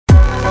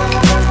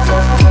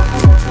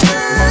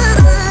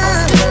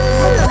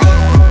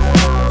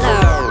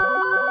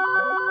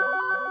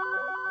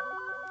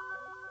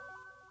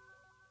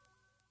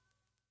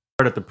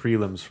at the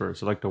prelims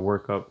first. I like to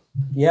work up.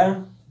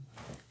 Yeah.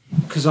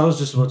 Because I was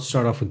just about to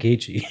start off with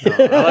Gaethje.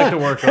 No, I like to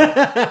work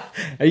up.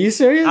 Are you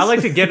serious? I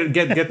like to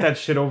get that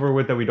shit over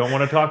with that we don't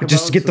want to talk about.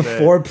 Just get the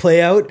foreplay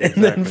out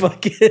and then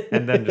fuck it.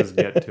 And then just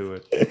get to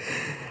it.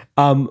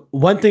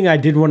 One thing I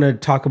did want to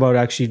talk about,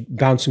 actually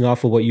bouncing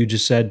off of what you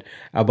just said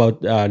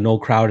about no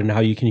crowd and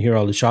how you can hear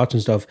all the shots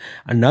and stuff.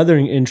 Another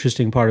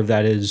interesting part of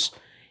that is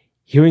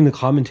hearing the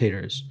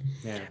commentators,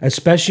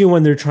 especially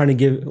when they're trying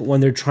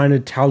to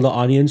tell the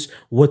audience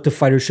what the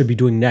fighter should be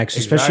doing next,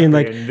 especially in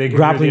like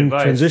grappling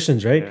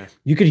transitions, right? Yeah.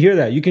 You could hear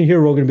that. You can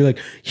hear Rogan be like,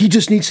 he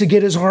just needs to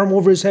get his arm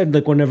over his head.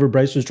 Like whenever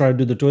Bryce was trying to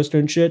do the twister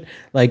and shit,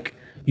 like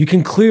you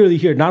can clearly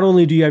hear, not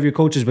only do you have your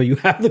coaches, but you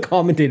have the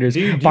commentators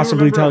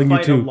possibly telling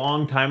you too. A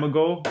long time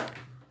ago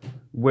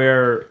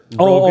where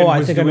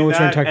I think I know what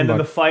you're talking about. And then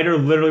the fighter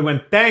literally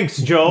went, "Thanks,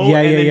 Joe." And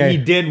then he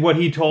did what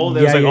he told.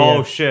 It was like,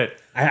 oh shit.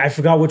 I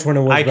forgot which one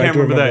it was. I can't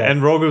remember that.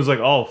 And Rogan was like,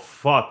 "Oh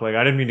fuck! Like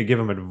I didn't mean to give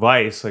him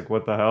advice. Like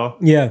what the hell?"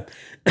 Yeah.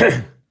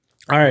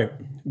 All right.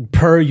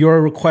 Per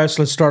your request,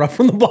 let's start off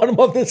from the bottom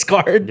of this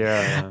card.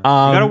 Yeah. You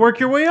gotta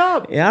work your way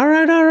up. Yeah. All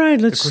right.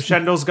 Let's. The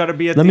crescendo's got to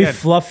be at the end. Let me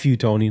fluff you,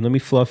 Tony. Let me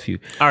fluff you.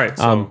 All right.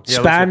 So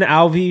Spann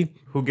Alvey.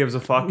 Who gives a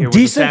fuck? It was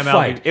decent a Sam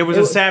fight. Alvey. It was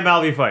a Sam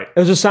Alvey fight. It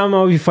was a Sam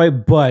Alvey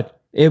fight, but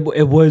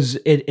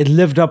it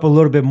lived up a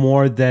little bit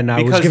more than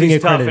I was giving it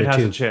credit to. Because he's tough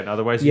and has a chin.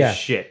 Otherwise, he's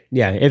shit.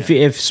 Yeah, if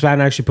Spann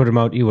actually put him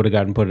out, he would have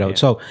gotten put out.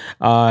 So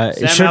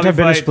it shouldn't have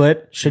been a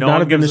split. Should not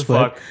have been a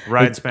split.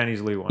 Ryan Spann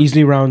easily won.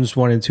 Easily rounds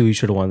 1 and 2. He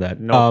should have won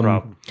that. No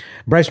problem.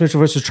 Bryce Mitchell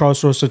versus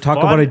Charles Rosa. Talk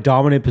about a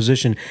dominant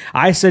position.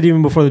 I said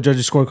even before the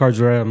judges' scorecards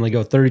were out, I'm like,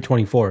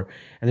 30-24.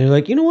 And they're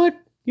like, you know what?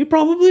 You're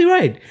probably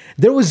right.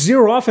 There was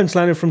zero offense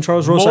landed from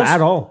Charles Rosa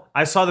at all.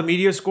 I saw the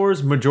media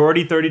scores,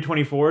 majority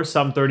 30-24,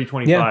 some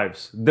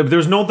 30-25s.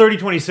 There's no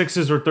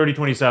 30-26s or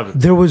 30-27s.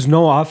 There was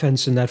no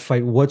offense in that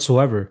fight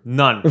whatsoever.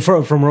 None.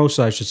 From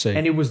Rosa, I should say.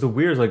 And it was the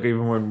weirdest, like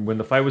even when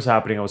the fight was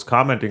happening, I was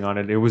commenting on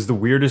it. It was the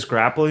weirdest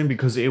grappling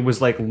because it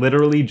was like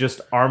literally just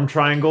arm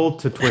triangle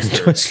to twister.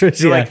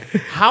 Twisters, like,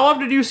 how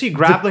often do you see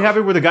grappling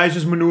happen where the guy's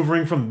just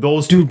maneuvering from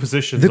those two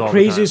positions? The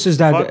craziest is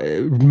that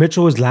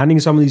Mitchell was landing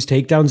some of these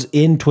takedowns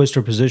in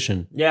twister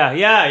position. Yeah.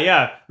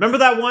 Remember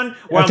that one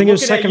where I think it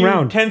was second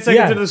round. 10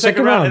 seconds into the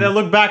second round, and then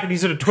look back and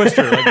he's at a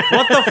twister. Like,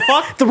 what the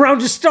fuck? The round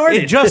just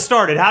started. It just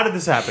started. How did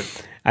this happen?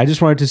 I just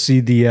wanted to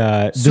see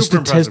the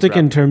statistic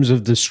in terms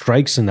of the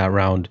strikes in that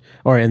round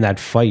or in that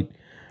fight.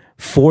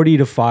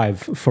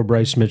 40-5 for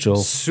Bryce Mitchell.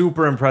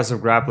 Super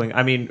impressive grappling.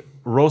 I mean,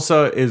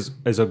 Rosa is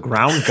a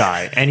ground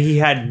guy, and he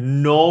had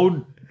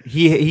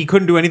he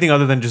couldn't do anything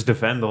other than just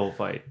defend the whole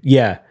fight.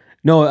 Yeah.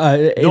 No,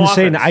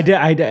 insane. Offense.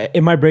 I did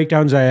in my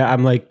breakdowns.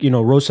 I'm like,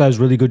 Rosa has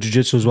really good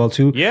jiu-jitsu as well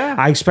too. Yeah,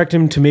 I expect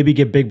him to maybe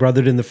get big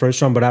brothered in the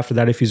first round, but after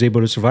that, if he's able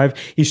to survive,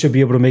 he should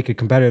be able to make it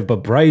competitive.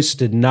 But Bryce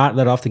did not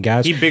let off the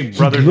gas. He big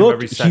brothered him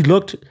every second. He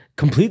looked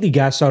completely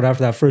gassed out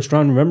after that first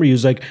round. Remember, he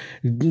was like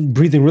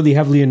breathing really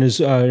heavily in his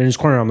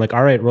corner. I'm like,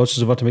 all right,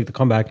 Rosa's about to make the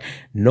comeback.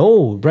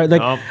 No,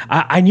 like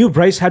I knew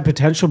Bryce had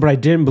potential, but I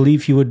didn't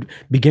believe he would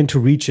begin to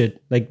reach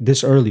it like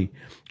this early.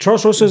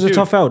 Charles Rosa is a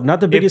tough out. Not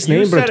the biggest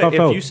name, but a tough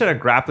out. If you set a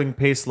grappling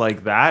pace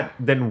like that,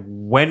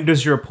 then when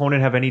does your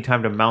opponent have any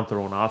time to mount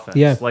their own offense?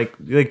 Yeah. Like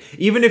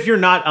even if you're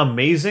not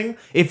amazing,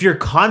 if you're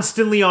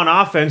constantly on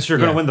offense, you're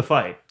going to win the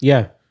fight.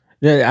 Yeah.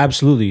 Yeah,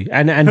 absolutely,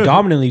 and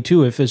dominantly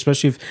too.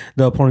 Especially if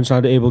the opponent's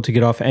not able to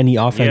get off any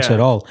offense at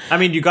all. I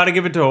mean, you got to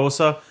give it to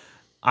Osa.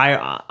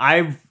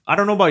 I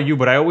don't know about you,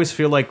 but I always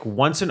feel like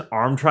once an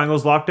arm triangle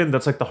is locked in,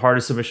 that's like the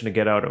hardest submission to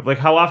get out of. Like,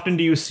 how often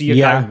do you see a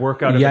guy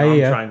work out of an arm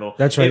triangle?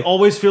 That's right. It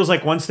always feels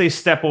like once they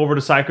step over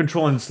to side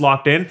control and it's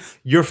locked in,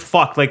 you're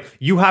fucked. Like,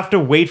 you have to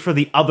wait for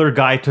the other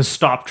guy to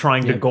stop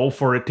trying to go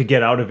for it to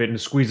get out of it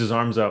and squeeze his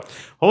arms out.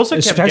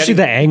 Especially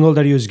the angle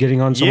that he was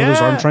getting on some of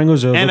those arm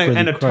triangles. And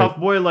a tough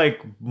boy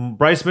like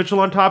Bryce Mitchell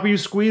on top of you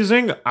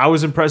squeezing, I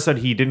was impressed that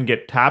he didn't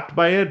get tapped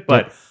by it,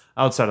 but... Yeah.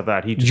 Outside of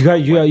that,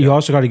 you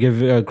also got to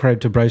give credit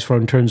to Bryce for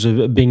in terms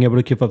of being able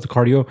to keep up the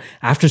cardio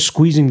after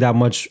squeezing that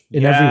much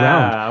in every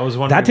round. I was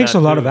wondering that takes a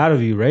lot of out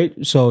of you, right?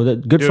 So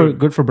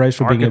good for Bryce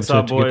for being able to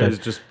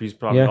get that. He's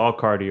probably all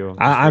cardio.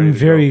 I'm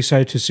very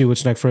excited to see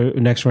what's next for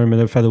him in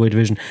the featherweight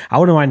division. I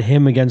wouldn't mind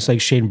him against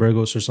like Shane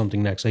Burgos or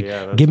something next.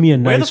 Like, give me a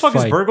nice fight. Where the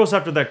fuck is Burgos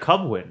after that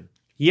Cub win?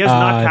 He has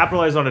not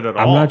capitalized on it at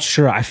all. I'm not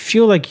sure. I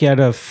feel like he had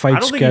a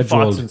fight scheduled. I don't think he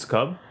fought since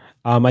Cub.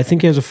 I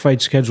think he has a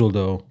fight scheduled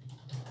though.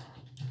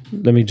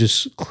 Let me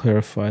just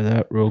clarify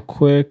that real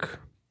quick.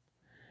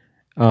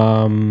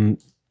 Oh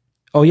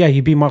yeah,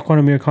 he beat Makwan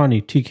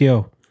Amirkhani,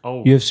 TKO.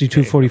 UFC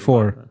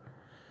 244.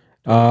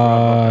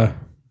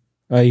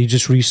 He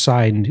just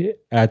re-signed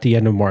at the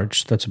end of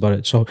March. That's about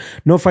it. So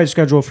no fight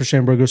schedule for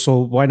Shane Burgos. So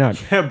why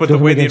not? Yeah, but the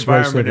way the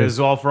environment is,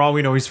 for all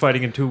we know, he's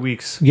fighting in 2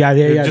 weeks. Yeah.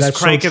 Just that's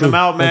cranking them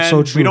out, man. That's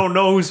so true. We don't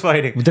know who's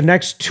fighting. The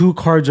next 2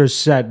 cards are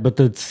set, but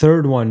the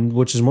third one,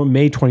 which is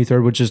May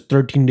 23rd, which is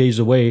 13 days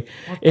away,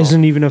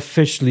 isn't even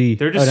officially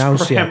They're just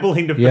announced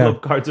scrambling yet. to fill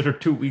up cards that are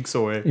 2 weeks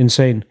away.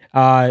 Insane.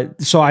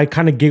 So I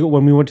kind of giggled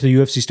when we went to the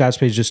UFC stats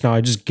page just now.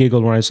 I just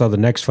giggled when I saw the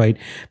next fight,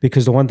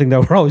 because the one thing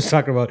that we're always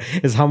talking about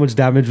is how much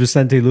damage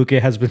Vicente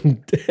Luque has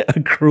been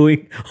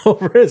accruing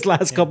over his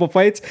last couple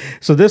fights.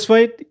 So this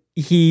fight,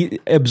 he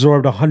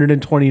absorbed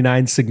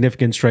 129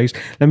 significant strikes.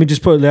 Let me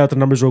just lay out the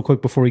numbers real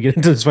quick before we get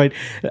into this fight.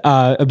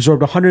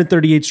 Absorbed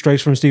 138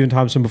 strikes from Stephen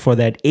Thompson before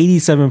that,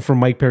 87 from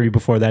Mike Perry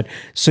before that,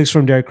 6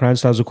 from Derek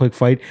Krantz. That was a quick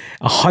fight.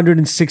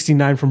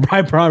 169 from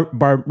Brian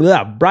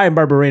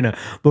Barberena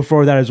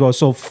before that as well.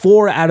 So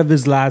 4 out of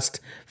his last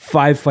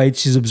 5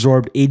 fights, he's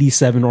absorbed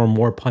 87 or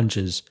more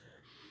punches.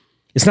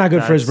 It's not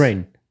good for his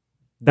brain.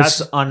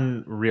 That's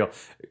unreal.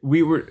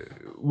 We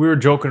were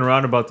joking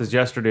around about this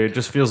yesterday. It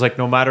just feels like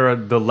no matter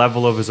the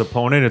level of his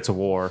opponent, it's a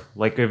war.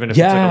 Like even if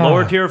it's like a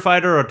lower tier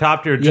fighter or a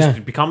top tier,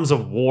 it becomes a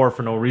war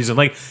for no reason.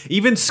 Like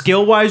even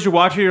skill wise, you're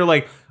watching, you're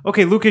like,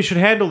 okay, Luque should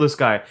handle this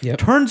guy. Yep.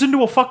 Turns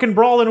into a fucking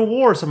brawl in a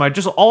war somehow. It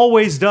just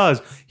always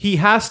does. He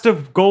has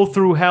to go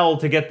through hell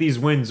to get these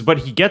wins, but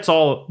he gets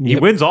he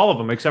wins all of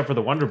them except for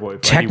the Wonder Boy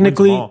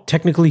fight.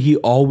 Technically, he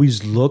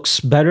always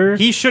looks better.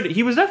 He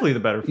was definitely the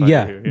better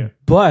fighter here. Yeah.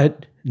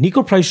 But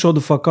Nico Price showed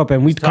the fuck up,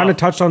 and we kind of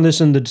touched on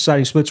this in the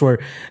deciding splits where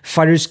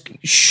fighters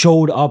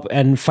showed up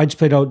and fights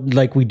played out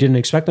like we didn't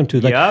expect them to.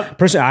 Like,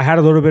 personally, I had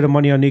a little bit of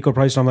money on Nico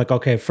Price, and I'm like,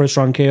 okay, first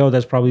round KO,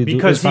 that's probably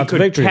because he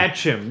could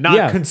catch him,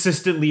 not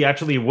consistently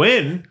actually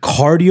win.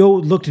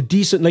 Cardio looked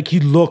decent, like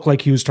he looked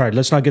like he was tired.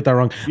 Let's not get that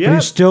wrong. Yeah. But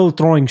he's still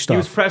throwing stuff. He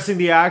was pressing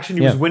the action.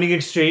 He was winning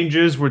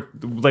exchanges. We're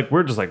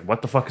just like,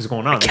 what the fuck is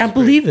going on? I can't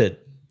believe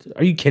it.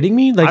 Are you kidding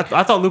me? Like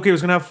I thought Luque was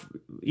gonna have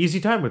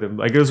easy time with him.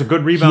 Like it was a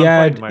good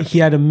rebound fight. He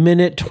had a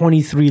minute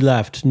 23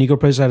 left. Nico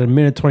Price had a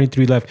minute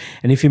 23 left,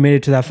 and if he made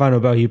it to that final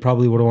bout, he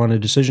probably would have won a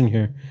decision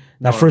here.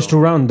 The first two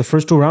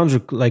rounds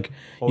are like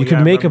you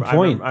could make a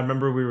point. I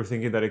remember we were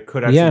thinking that it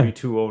could actually be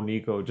 2-0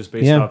 Nico just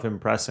based off him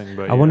pressing.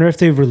 But I wonder if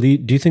they've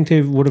released. Do you think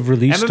they would have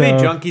released?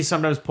 MMA Junkie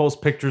sometimes posts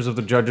pictures of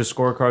the judges'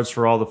 scorecards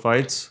for all the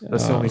fights.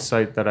 That's the only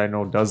site that I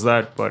know does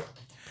that, but.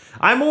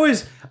 I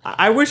wish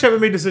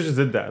MMA Decisions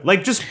did that.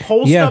 Like, just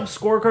post up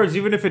scorecards,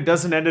 even if it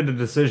doesn't end in a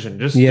decision.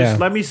 Just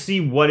let me see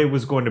what it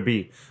was going to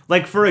be.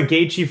 Like, for a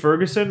Gaethje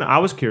Ferguson, I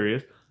was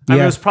curious. I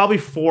mean, it was probably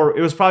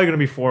going to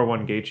be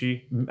 4-1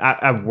 Gaethje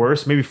at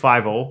worst, maybe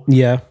 5-0.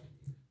 Yeah.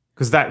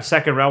 Because that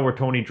second round where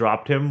Tony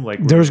dropped him,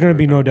 like there was going to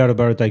be no doubt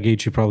about it that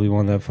Gaethje probably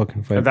won that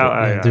fucking fight.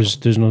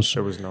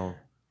 There was no.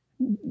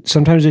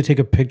 Sometimes they take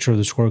a picture of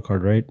the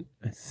scorecard, right?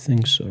 I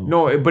think so.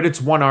 No, but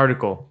it's one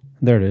article.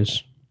 There it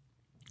is.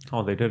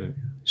 Oh, they did it.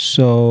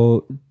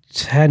 So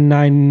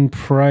 10-9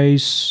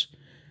 Price.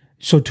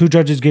 So 2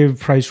 judges gave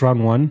Price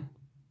round 1.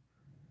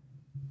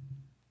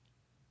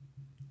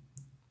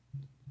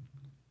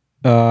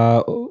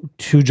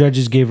 2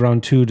 judges gave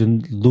round 2 to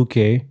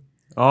Luque.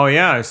 Oh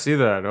yeah, I see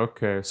that.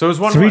 Okay, so it was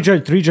 1.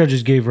 3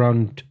 judges gave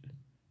round,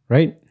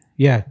 right?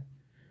 Yeah.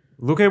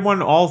 Luque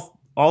won all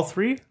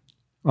 3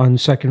 on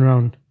second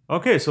round.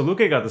 Okay, so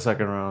Luque got the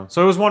second round.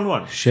 So it was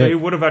 1-1. So he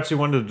would have actually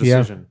won the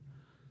decision.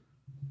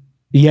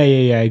 Yeah,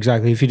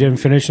 exactly. If you didn't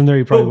finish him there,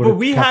 you probably would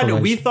have.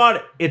 But we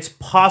thought it's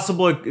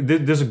possible.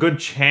 There's a good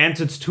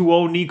chance it's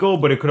 2-0 Nico,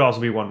 but it could also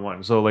be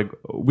 1-1. So like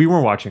we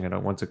weren't watching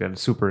it once again.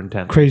 Super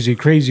intense.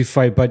 Crazy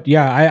fight. But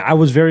yeah, I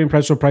was very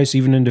impressed with Price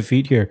even in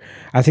defeat here.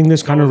 I think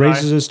this kind of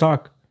raises his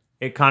stock.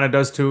 It kind of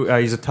does too.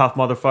 He's a tough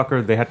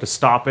motherfucker. They had to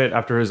stop it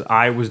after his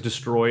eye was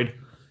destroyed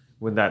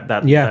when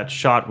that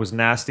shot was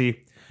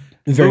nasty.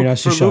 Very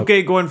nasty shot. For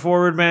Luque going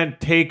forward, man,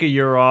 take a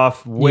year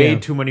off. Way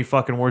too many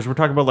fucking wars. We're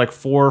talking about like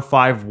 4 or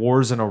 5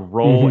 wars in a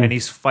row, and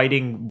he's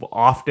fighting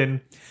often.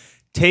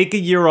 Take a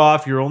year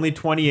off. You're only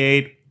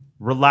 28.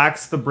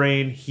 Relax the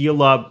brain.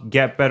 Heal up.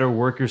 Get better.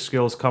 Work your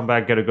skills. Come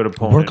back. Get a good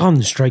opponent. Work on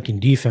the striking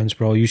defense,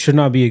 bro. You should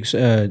not be,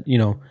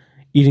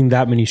 eating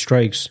that many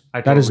strikes.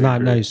 That is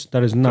not nice.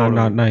 That is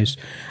not nice.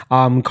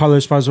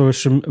 Carlos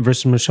Esparza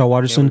versus Michelle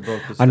Waterson.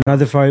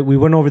 Another fight. We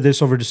went over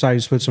this over deciding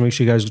split, so make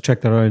sure you guys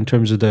check that out in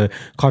terms of the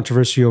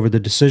controversy over the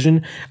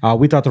decision.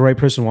 We thought the right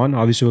person won,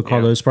 obviously with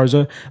Carlos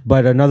Esparza,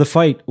 but another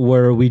fight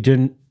where we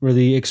didn't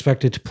really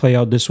expect it to play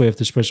out this way if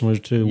this person was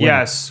to win.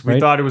 Yes, we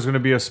thought it was going to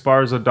be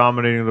Esparza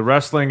dominating the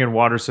wrestling and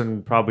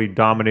Waterson probably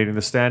dominating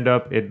the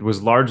stand-up. It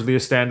was largely a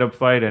stand-up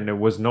fight, and it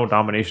was no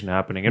domination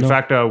happening. In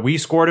fact, we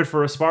scored it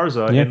for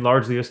Esparza in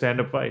largely a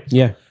stand-up fight.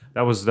 Yeah.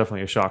 That was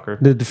definitely a shocker.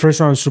 The first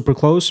round was super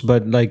close,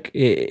 but like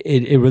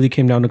it really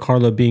came down to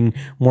Carla being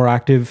more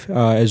active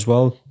as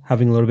well,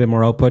 having a little bit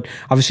more output.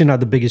 Obviously not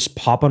the biggest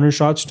pop on her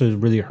shots to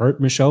really hurt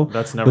Michelle,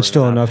 but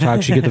still enough to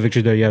actually get the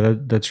victory there. Yeah,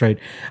 that's right.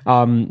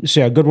 So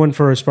yeah, good one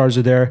for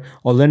Esparza there.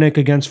 Oleinik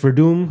against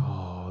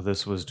Verdum.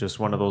 this was just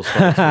one of those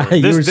fights.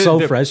 You were so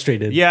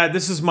frustrated. Yeah,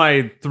 this is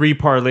my 3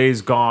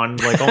 parlays gone.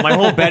 Like, my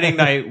whole betting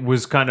night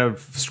was kind of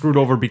screwed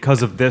over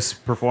because of this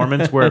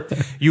performance. Where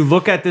you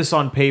look at this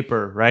on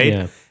paper, right?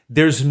 Yeah.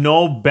 There's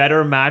no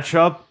better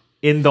matchup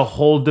in the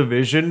whole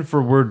division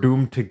for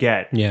Werdum to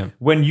get. Yeah.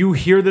 When you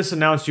hear this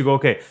announced, you go,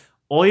 okay,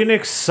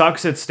 Oleinik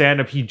sucks at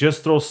stand-up. He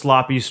just throws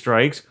sloppy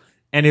strikes.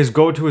 And his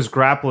go-to is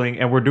grappling,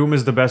 and Werdum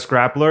is the best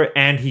grappler,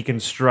 and he can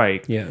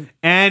strike. Yeah.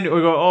 And we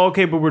go, oh,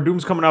 okay, but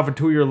Werdum's coming off a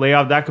 2-year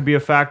layoff. That could be a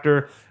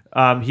factor.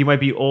 He might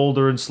be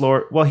older and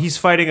slower. Well, he's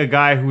fighting a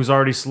guy who's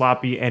already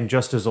sloppy and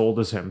just as old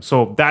as him.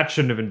 So that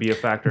shouldn't even be a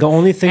factor. The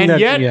only thing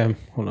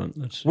hold on.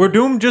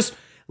 Werdum just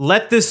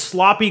let this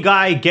sloppy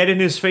guy get in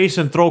his face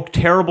and throw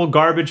terrible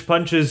garbage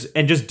punches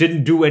and just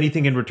didn't do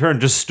anything in return.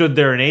 Just stood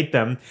there and ate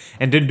them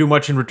and didn't do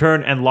much in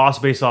return and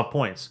lost based off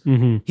points.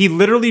 Mm-hmm. He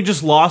literally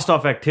just lost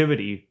off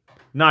activity.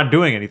 Not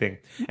doing anything.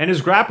 And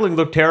his grappling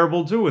looked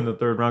terrible too in the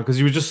 3rd round because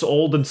he was just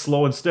old and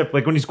slow and stiff.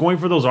 Like when he's going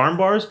for those arm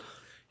bars,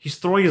 he's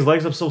throwing his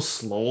legs up so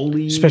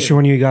slowly. Especially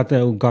when you got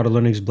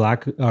Oleinik's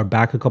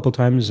back a couple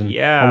times and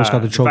almost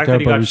got the choke fact there.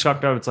 That he got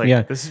chucked out, it's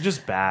like, this is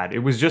just bad. It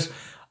was just...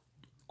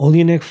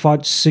 Oleinik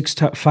fought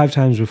 5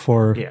 times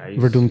before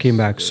Werdum came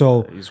back.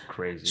 So he's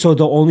crazy. So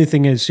the only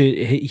thing is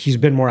he's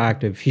been more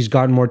active. He's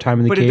gotten more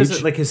time in the cage. But it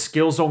doesn't, like, his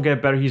skills don't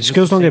get better.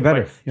 Skills don't get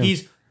better. Yeah.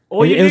 He's...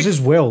 it was his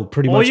will,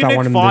 pretty much, that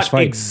won him this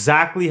fight.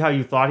 Exactly how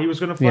you thought he was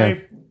going to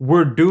fight. Yeah.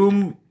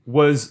 Werdum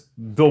was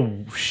the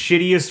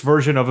shittiest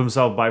version of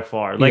himself by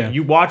far. Like,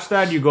 you watch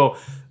that and you go,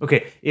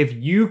 okay, if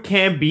you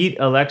can't beat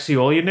Alexei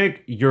Oleinik,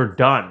 you're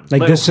done.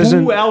 Like this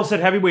who else at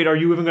heavyweight are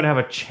you even going to have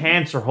a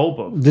chance or hope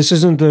of? This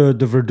isn't the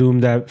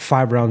Werdum that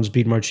 5 rounds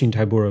beat Marcin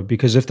Tybura,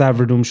 because if that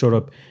Werdum showed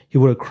up, he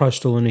would have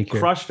crushed Oleinik here.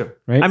 Crushed him.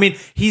 Right? I mean,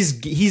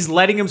 he's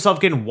letting himself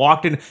get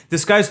walked in.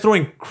 This guy's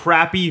throwing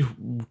crappy,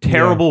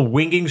 terrible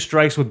winging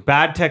strikes with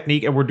bad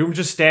technique, and Werdum's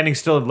just standing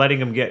still and letting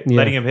him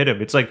hit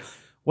him. It's like,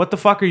 what the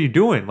fuck are you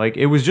doing? Like,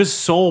 it was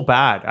just so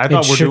bad. I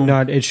thought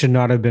it should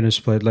not have been a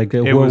split. Like,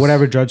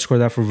 whatever judge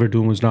scored that for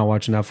Werdum was not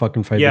watching that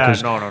fucking fight. Yeah,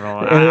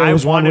 no. It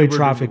was one-way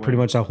traffic pretty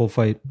much that whole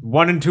fight.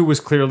 1 and 2 was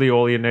clearly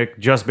Oleinik,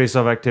 just based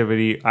off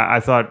activity. I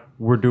thought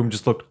Werdum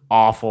just looked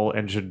awful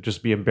and should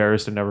just be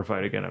embarrassed and never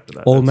fight again after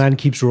that. Old man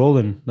keeps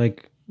rolling.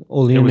 Like,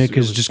 Oleinik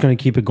is just going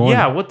to keep it going.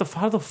 Yeah,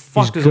 how the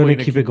fuck does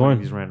Oleinik keep it going?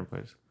 These random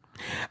fights.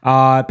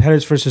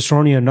 Pettis versus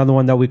Cerrone, another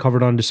one that we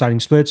covered on Deciding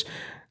Splits.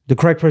 The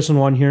correct person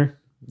won here.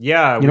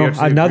 Yeah,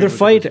 another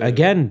fight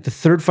again, the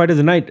 3rd fight of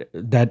the night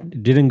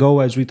that didn't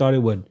go as we thought it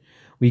would.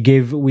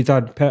 We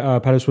thought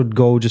Pettis would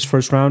go just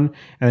 1st round,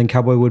 and then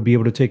Cowboy would be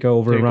able to take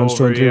over rounds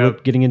 2 and 3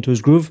 with getting into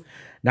his groove.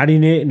 Not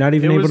even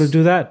able to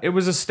do that. It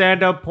was a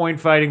stand-up point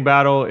fighting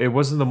battle. It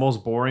wasn't the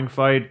most boring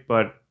fight,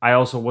 but I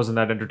also wasn't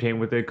that entertained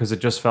with it because it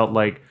just felt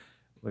like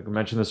I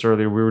mentioned this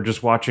earlier, we were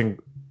just watching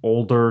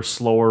older,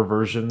 slower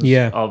versions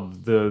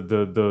of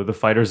the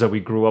fighters that we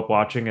grew up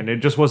watching, and it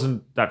just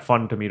wasn't that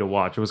fun to me to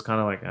watch. It was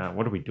kind of like,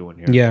 what are we doing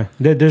here? Yeah,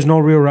 there's no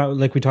real,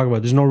 like we talked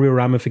about, there's no real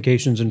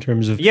ramifications in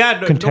terms of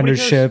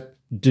contendership,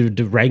 the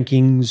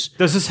rankings.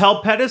 Does this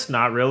help Pettis?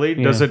 Not really.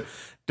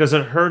 Does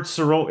it hurt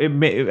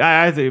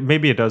Cerrone?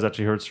 Maybe it does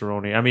actually hurt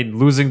Cerrone. I mean,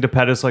 losing to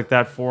Pettis like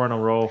that 4 in a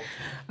row.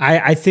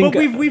 I think,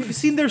 but we've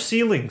seen their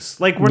ceilings.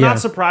 Like, we're not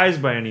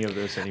surprised by any of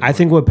this anymore. I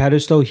think with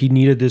Pettis, though, he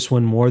needed this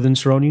one more than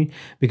Cerrone,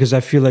 because I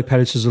feel like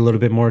Pettis is a little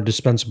bit more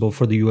dispensable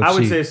for the UFC. I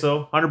would say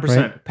so, 100%.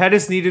 Right?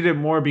 Pettis needed it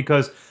more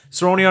because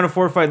Cerrone on a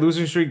 4-fight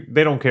losing streak,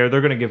 they don't care.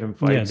 They're going to give him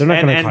fights. Yeah, they're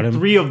not going to cut him.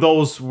 3 of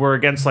those were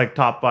against like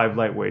top 5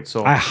 lightweights.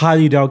 So I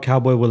highly doubt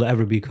Cowboy will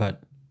ever be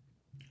cut.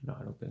 No,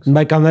 I don't think so.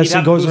 Like, unless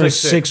it goes like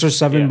 6 or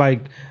 7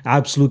 by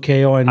absolute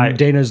KO, and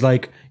Dana's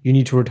like, you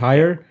need to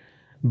retire.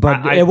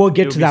 But it will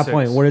get to that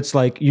point where it's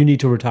like, you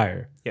need to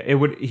retire. Yeah,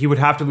 he would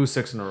have to lose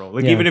 6 in a row.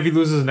 Like, even if he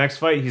loses the next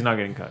fight, he's not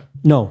getting cut.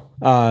 No.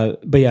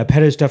 But yeah,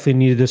 Pettis definitely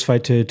needed this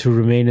fight to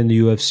remain in the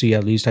UFC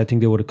at least. I think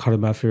they would have cut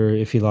him after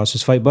if he lost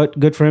his fight. But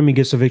good for him. He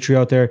gets the victory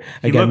out there.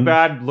 He looked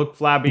bad, looked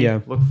flabby,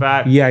 looked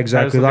fat. Yeah,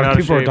 exactly. A lot of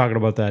people are talking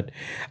about that.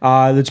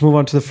 Let's move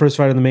on to the first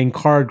fight of the main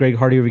card. Greg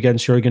Hardy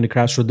against Yorgan De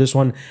Castro. This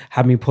one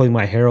had me pulling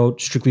my hair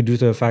out strictly due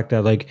to the fact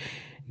that, like,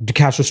 De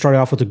Castro started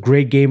off with a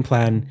great game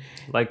plan.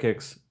 Leg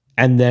kicks.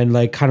 And then,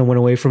 like, kind of went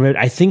away from it.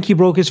 I think he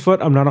broke his foot.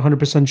 I'm not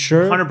 100%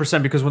 sure.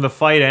 100%, because when the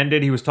fight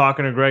ended, he was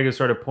talking to Greg and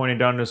started pointing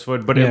down his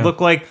foot. But it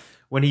looked like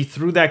when he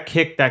threw that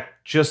kick that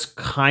just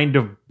kind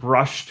of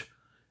brushed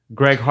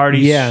Greg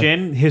Hardy's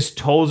shin, his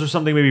toes or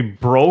something maybe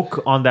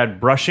broke on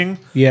that brushing.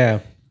 Yeah.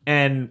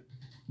 And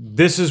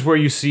this is where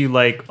you see,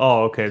 like,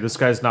 oh, okay, this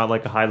guy's not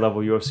like a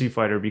high-level UFC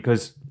fighter,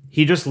 because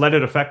he just let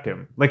it affect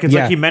him. Like, it's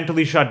like he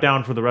mentally shut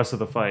down for the rest of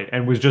the fight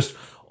and was just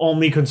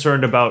only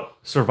concerned about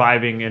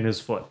surviving in his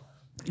foot.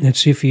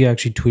 Let's see if he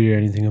actually tweeted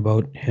anything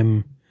about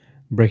him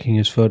breaking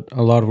his foot.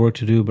 A lot of work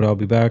to do, but I'll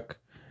be back.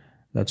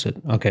 That's it.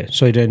 Okay,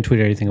 so he didn't tweet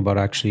anything about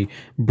actually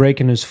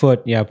breaking his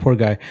foot. Yeah, poor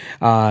guy.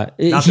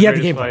 He had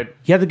the game fight.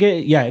 He had the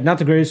game. Yeah, not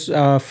the greatest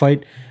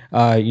fight.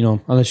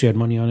 unless you had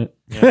money on it.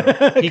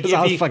 Yeah.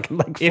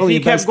 If he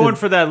kept going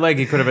for that leg,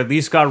 he could have at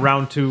least got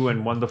round 2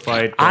 and won the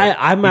fight.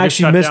 I'm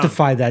actually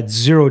mystified that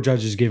 0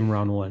 judges gave him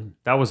round 1.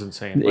 That was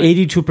insane.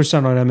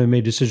 82% on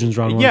MMA decisions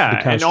round 1.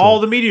 Yeah, and all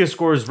the media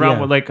scores round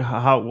 1. Like,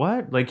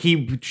 what? Like,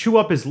 he chew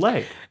up his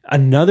leg.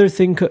 Another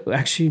thing,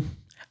 actually,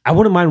 I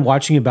wouldn't mind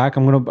watching it back.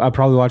 I'll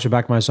probably watch it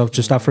back myself,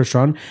 just that first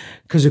round,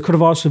 because it could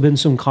have also been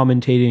some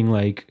commentating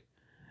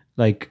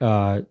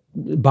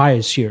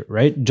bias here,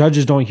 right?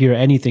 Judges don't hear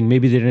anything.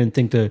 Maybe they didn't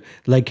think the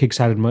leg kicks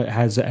had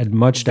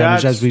much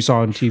damage as we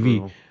saw on TV.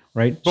 True.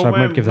 Right, but I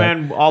might give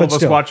that. All of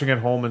us watching at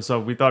home and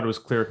stuff, we thought it was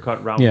clear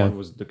cut. Round 1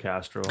 was De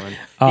Castro, and he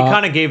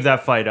kind of gave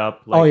that fight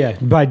up.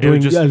 By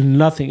doing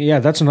nothing. Yeah,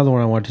 that's another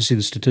one I wanted to see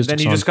the statistics. Then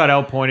he just got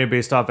outpointed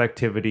based off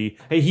activity.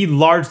 Hey, he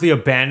largely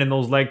abandoned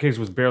those leg kicks,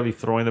 was barely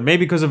throwing them,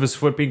 maybe because of his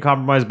foot being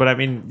compromised. But I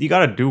mean, you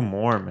got to do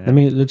more,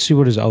 man. Let's see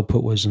what his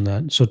output was in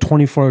that. So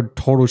 24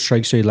 total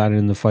strikes that he landed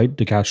in the fight,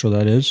 De Castro,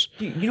 that is.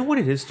 You know what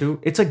it is too?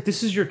 It's like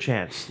this is your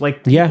chance.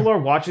 Like people are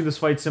watching this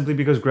fight simply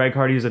because Greg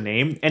Hardy is a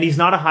name, and he's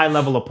not a high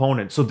level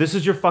opponent. So this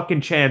is your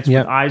fucking chance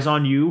with eyes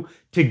on you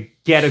to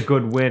get a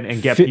good win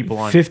and get people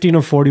on. 15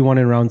 of 41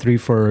 in round 3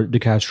 for De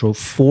Castro,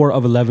 4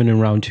 of 11 in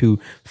round 2,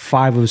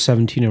 5 of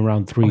 17 in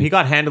round 3. He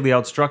got handily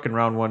outstruck in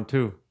round 1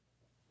 too.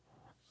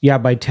 Yeah,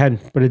 by 10.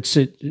 But it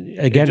just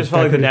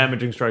felt like the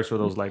damaging strikes were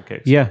those leg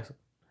kicks. Yeah.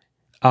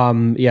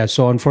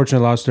 So unfortunate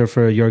loss there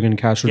for Yorgan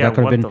Castro. Yeah, that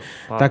could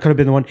have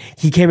been the one.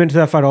 He came into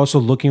that fight also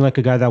looking like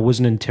a guy that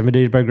wasn't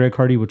intimidated by Greg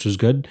Hardy, which was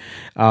good.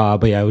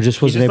 But yeah, it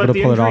just wasn't able to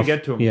pull it off.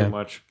 Get to him too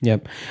much.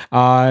 Yep.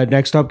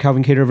 Next up,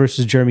 Calvin Kattar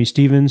versus Jeremy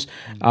Stephens.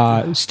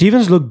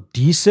 Stephens looked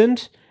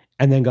decent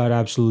and then got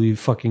absolutely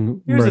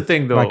fucking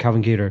murked by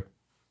Calvin Kattar.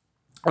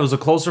 It was a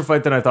closer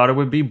fight than I thought it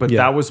would be, but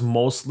that was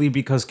mostly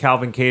because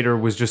Calvin Kattar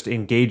was just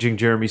engaging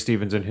Jeremy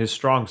Stephens in his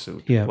strong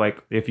suit. Yeah.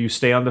 Like, if you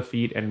stay on the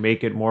feet and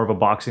make it more of a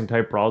boxing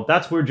type brawl,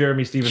 that's where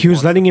Jeremy Stephens He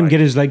was letting him get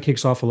his leg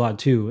kicks off a lot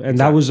too. And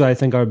that was, I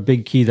think, our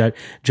big key that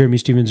Jeremy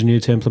Stephens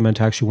needed to implement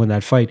to actually win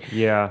that fight.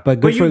 Yeah. But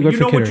good for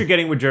Kattar. What you're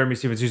getting with Jeremy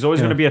Stephens. He's always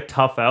going to be a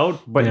tough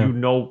out, but you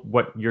know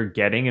what you're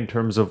getting in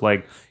terms of,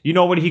 like, you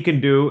know what he can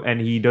do,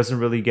 and he doesn't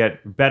really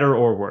get better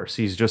or worse.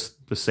 He's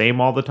just the same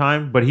all the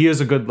time, but he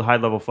is a good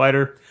high-level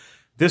fighter.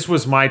 This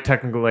was my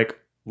technical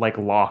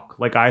lock.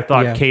 Like, I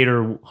thought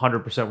Kattar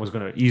 100% was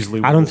going to easily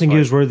win. I don't think he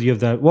was worthy of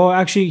that. Well,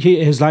 actually,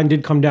 his line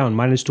did come down,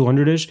 minus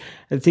 200-ish.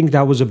 I think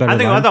that was a better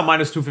line. I thought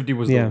minus 250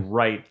 was the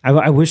right.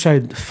 I wish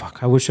I'd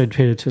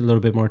paid a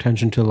little bit more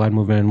attention to the line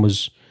movement and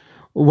was...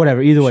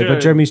 Whatever, either way, but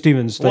Jeremy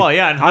Stephens.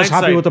 I was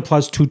happy with the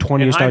plus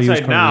 220. In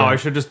hindsight now, I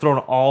should just thrown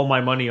all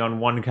my money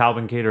on one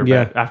Calvin Kattar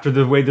bet. After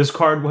the way this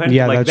card went,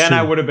 then true.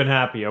 I would have been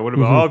happy. I would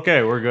have been,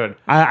 okay, we're good.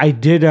 I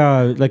did,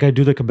 I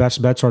do like a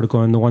best bets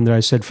article, and the one that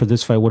I said for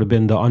this fight would have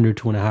been the under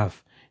 2.5. It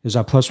was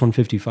at plus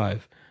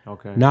 155.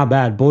 Okay. Not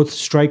bad. Both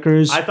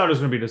strikers. I thought it was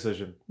going to be a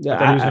decision. I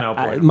thought he was going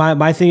to outplay.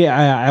 My thing,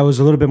 I was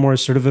a little bit more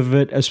assertive of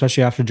it,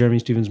 especially after Jeremy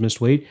Stephens missed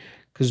weight.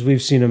 Because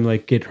we've seen him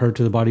get hurt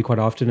to the body quite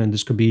often, and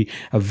this could be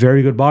a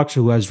very good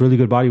boxer who has really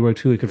good body work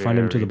too. He could find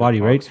him to the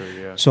body, right?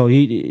 Yeah. So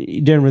he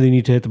didn't really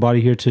need to hit the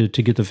body here to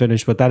get the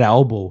finish, but that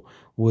elbow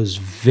was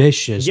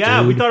vicious. Yeah,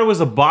 dude. We thought it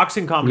was a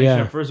boxing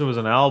combination. At first, it was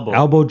an elbow.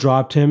 Elbow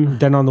dropped him.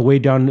 Then on the way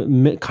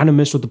down, kind of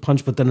missed with the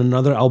punch, but then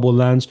another elbow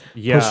lands,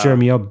 puts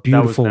Jeremy up.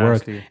 Beautiful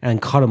work,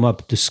 and cut him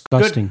up.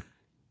 Disgusting.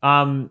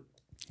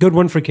 Good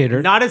one for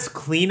Kattar. Not as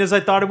clean as I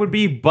thought it would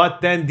be,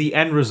 but then the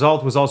end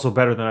result was also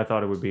better than I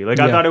thought it would be. I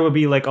thought it would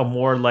be a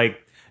more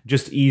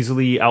just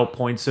easily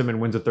outpoints him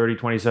and wins a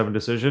 30-27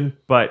 decision,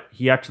 but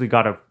he actually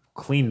got a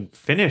clean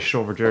finish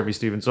over Jeremy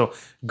Stephens. So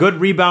good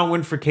rebound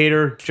win for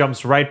Kattar.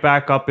 Jumps right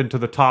back up into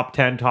the top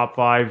 10, top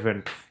 5,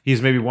 and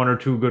he's maybe 1 or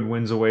 2 good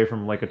wins away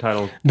from a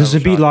title. The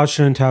Zabit loss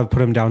shouldn't have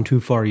put him down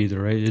too far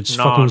either, right? It's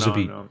fucking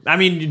Zabit. No. I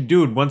mean,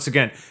 dude, once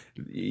again,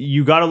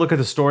 you got to look at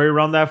the story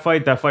around that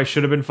fight. That fight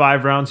should have been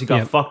 5 rounds. He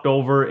got fucked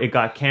over. It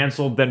got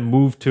canceled, then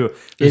moved to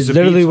it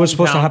literally was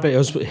supposed to happen. It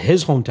was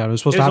his hometown. It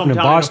was supposed to happen in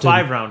Boston. A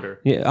 5-rounder.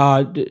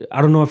 Yeah,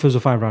 I don't know if it was a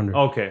 5-rounder.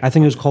 Okay. I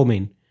think it was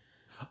Coleman.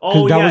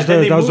 Oh, that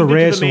yeah. was the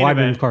Reyes and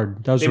Weidman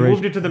card. They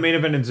moved it to the main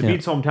event in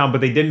Zabit's hometown, but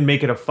they didn't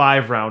make it a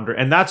 5-rounder.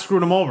 And that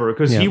screwed him over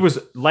because he was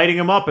lighting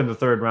him up in the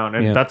 3rd round.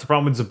 And that's the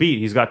problem with Zabit.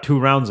 He's got 2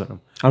 rounds in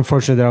him.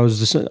 Unfortunately, that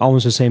was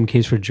almost the same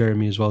case for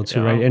Jeremy as well,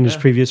 too, right? In his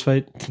previous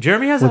fight.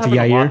 Jeremy hasn't happened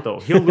a lot, though.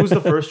 He'll lose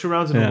the first 2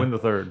 rounds and he'll win the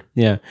 3rd.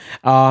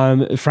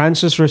 Yeah.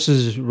 Francis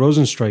versus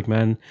Rosenstrike,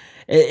 man.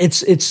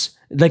 It's it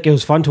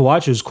was fun to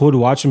watch. It was cool to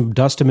watch him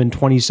dust him in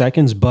 20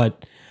 seconds,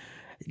 but...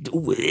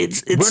 We're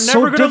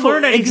never going to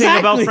learn anything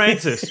about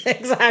Francis.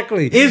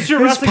 Exactly. Is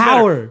your wrestling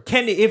power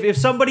better? If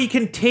somebody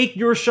can take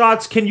your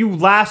shots, can you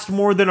last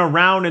more than a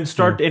round and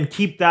start and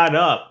keep that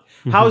up?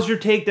 How's your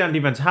takedown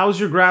defense?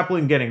 How's your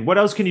grappling getting? What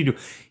else can you do?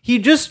 He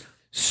just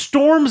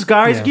storms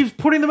guys, keeps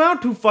putting them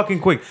out too fucking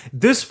quick.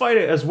 This fight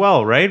as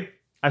well, right?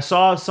 I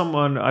saw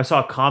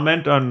a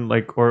comment on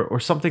or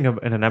something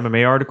in an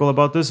MMA article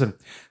about this, and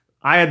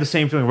I had the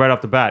same feeling right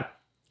off the bat.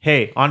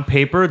 Hey, on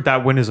paper,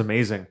 that win is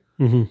amazing.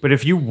 But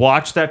if you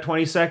watch that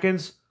 20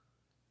 seconds,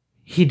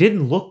 he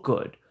didn't look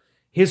good.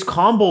 His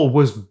combo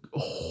was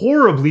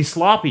horribly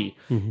sloppy.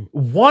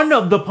 One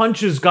of the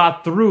punches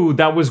got through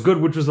that was good,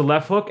 which was the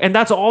left hook, and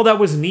that's all that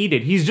was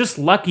needed. He's just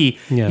lucky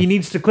he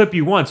needs to clip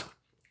you once.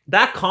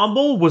 That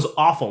combo was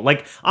awful.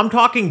 Like, I'm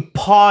talking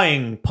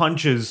pawing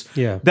punches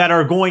that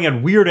are going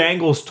at weird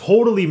angles,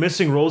 totally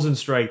missing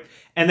Rosenstrike.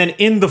 And then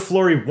in the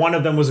flurry, one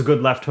of them was a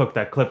good left hook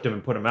that clipped him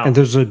and put him out. And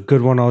there's a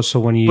good one also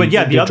when he... But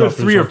yeah, the other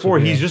 3 or 4,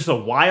 he's just a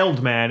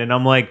wild man. And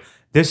I'm like,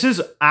 this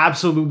is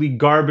absolutely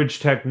garbage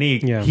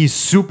technique. Yeah. He's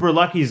super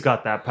lucky he's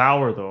got that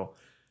power, though.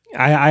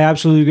 I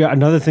absolutely agree.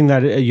 Another thing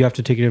that you have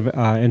to take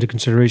into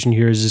consideration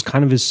here is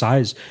kind of his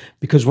size.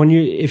 Because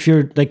if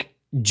you're like...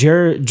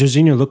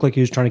 Jairzinho looked like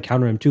he was trying to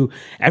counter him too.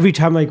 Every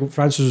time like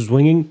Francis was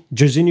winging,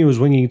 Jairzinho was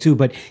winging too,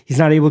 but he's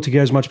not able to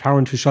get as much power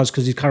into shots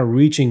because he's kind of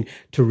reaching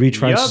to reach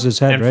Francis's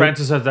head. And right?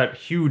 Francis has that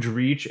huge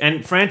reach,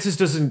 and Francis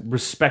doesn't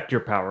respect your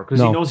power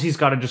because he knows he's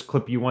got to just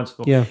clip you once.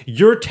 Yeah.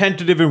 You're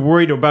tentative and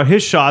worried about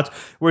his shots,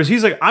 whereas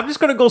he's like, I'm just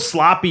gonna go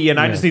sloppy and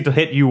I just need to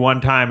hit you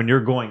one time, and you're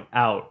going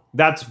out.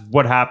 That's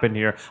what happened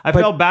here. I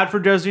felt bad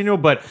for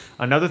Jairzinho, but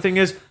another thing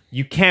is,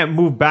 you can't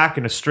move back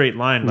in a straight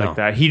line like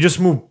that. He just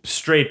moved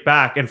straight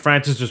back, and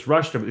Francis just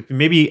rushed him. If he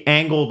maybe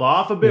angled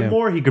off a bit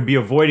more, he could be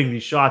avoiding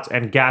these shots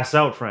and gas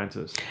out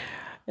Francis.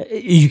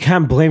 You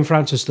can't blame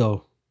Francis,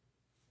 though.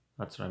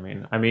 That's what I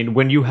mean. I mean,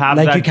 when you have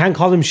you can't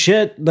call him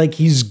shit. Like,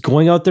 he's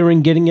going out there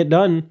and getting it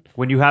done.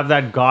 When you have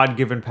that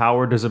God-given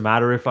power, does it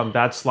matter if I'm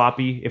that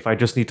sloppy, if I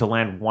just need to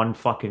land one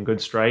fucking good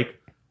strike?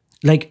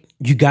 Like,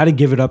 you got to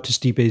give it up to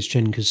Stipe's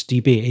chin because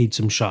Stipe ate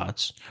some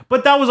shots.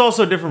 But that was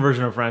also a different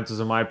version of Francis,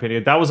 in my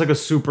opinion. That was like a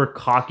super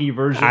cocky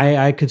version.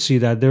 I could see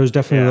that. There was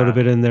definitely a little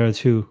bit in there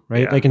too,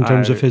 right? Like in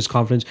terms of his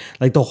confidence.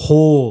 Like the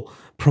whole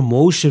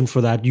promotion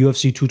for that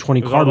UFC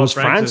 220 card was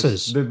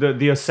Francis.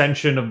 The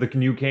ascension of the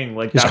new king.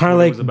 Like, it's kind of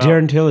like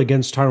Darren Till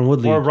against Tyron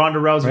Woodley. Or Ronda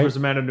Rousey versus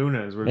Amanda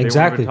Nunes, where they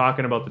weren't even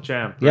talking about the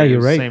champ. Right? Yeah,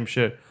 you're right. Same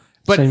shit.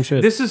 But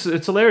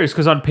it's hilarious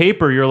because on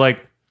paper, you're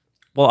like,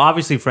 well,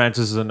 obviously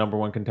Francis is a number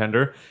 1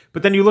 contender,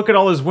 but then you look at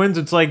all his wins,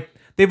 it's like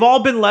they've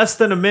all been less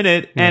than a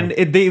minute, and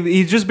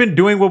he's just been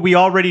doing what we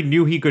already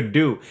knew he could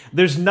do.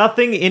 There's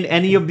nothing in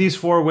any of these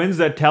 4 wins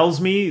that tells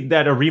me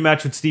that a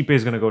rematch with Stipe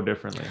is going to go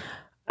differently.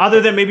 Other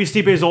than maybe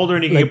Stipe is older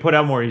and he can get put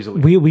out more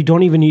easily. We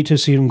don't even need to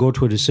see him go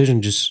to a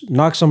decision. Just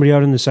knock somebody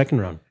out in the second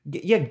round.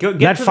 Get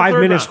that to 5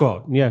 minutes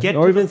round. go. Yeah, get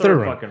or to even the third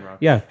round. fucking round.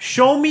 Yeah,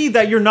 show me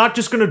that you're not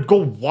just going to go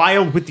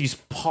wild with these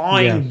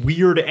pawing,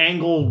 weird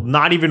angle,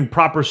 not even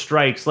proper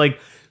strikes. Like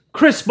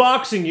Chris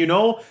boxing,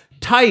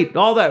 tight,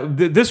 all that.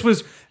 This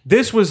was.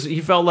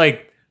 He felt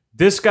like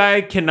this guy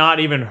cannot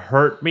even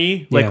hurt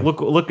me. Like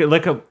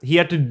look. He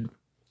had to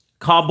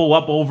combo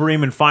up over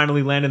him and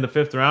finally land in the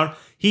 5th round.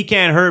 He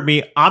can't hurt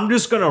me. I'm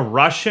just gonna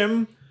rush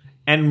him,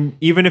 and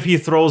even if he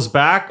throws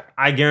back,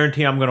 I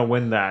guarantee I'm gonna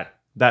win that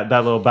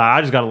little battle. I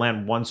just gotta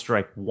land one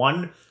strike,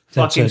 one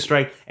fucking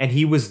strike, and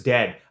he was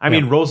dead. I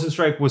mean,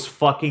 Rosenstrike was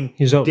fucking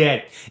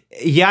dead.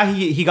 Yeah,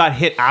 he got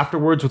hit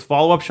afterwards with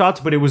follow-up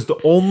shots, but it was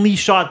the only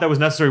shot that was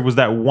necessary was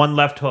that one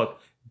left hook,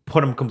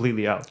 put him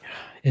completely out.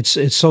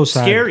 It's so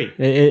sad. Scary.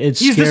 He's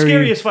scary. The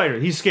scariest fighter.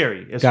 He's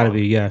scary. Gotta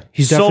be, yeah.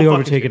 He's definitely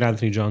overtaken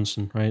Anthony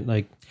Johnson, right?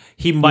 Like,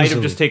 he might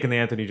have just taken the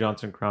Anthony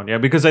Johnson crown,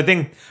 because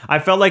I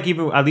felt like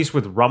even at least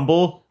with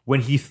Rumble,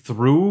 when he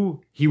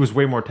threw, he was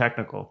way more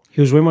technical.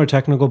 He was way more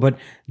technical, but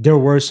there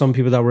were some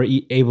people that were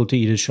able to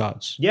eat his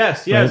shots.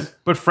 Yes. Right?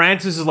 But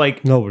Francis is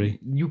like nobody.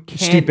 You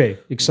can't. Stipe,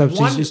 except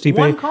Stipe.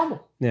 One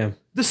combo. Yeah.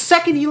 The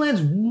second he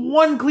lands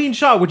one clean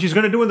shot, which he's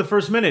going to do in the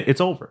first minute,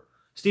 it's over.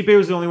 Stipe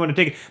was the only one to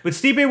take it, but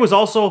Stipe was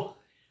also.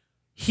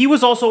 He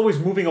was also always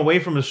moving away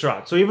from the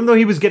shot. So even though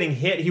he was getting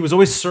hit, he was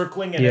always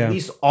circling and at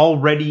least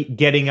already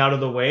getting out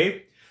of the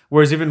way.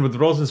 Whereas even with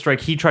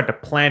Rosenstrike, he tried to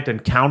plant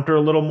and counter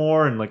a little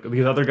more, and like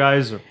these other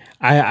guys.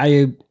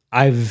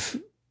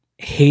 I've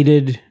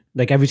hated,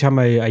 like every time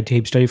I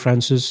tape study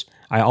Francis,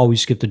 I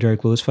always skip the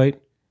Derek Lewis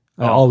fight.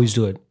 I always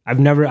do it.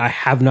 I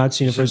have not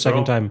seen it for a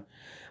second time.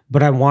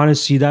 But I want to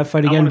see that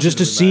fight again just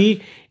to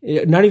see,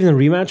 not even the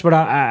rematch, but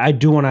I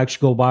do want to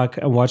actually go back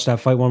and watch that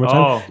fight one more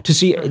time to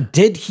see,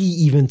 did he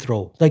even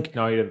throw? Like,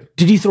 no, he didn't.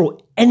 Did he throw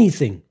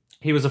anything?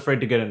 He was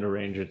afraid to get into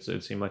range, it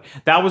seemed like.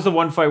 That was the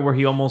one fight where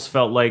he almost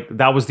felt like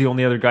that was the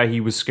only other guy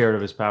he was scared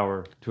of his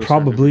power.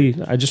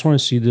 Probably. I just want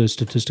to see the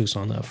statistics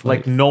on that fight.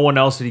 Like, no one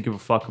else did he give a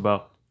fuck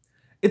about.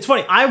 It's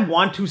funny. I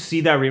want to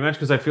see that rematch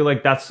because I feel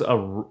like that's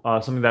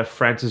something that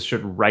Francis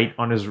should write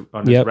on his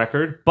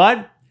record.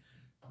 But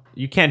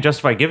you can't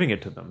justify giving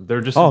it to them.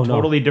 They're just in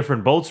totally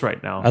different boats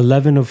right now.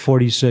 11 of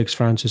 46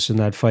 Francis in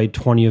that fight.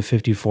 20 of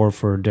 54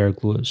 for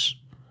Derek Lewis.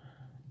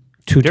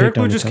 Derek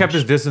Lewis just kept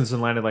his distance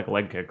and landed like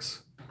leg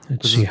kicks.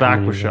 His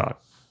back was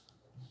shot.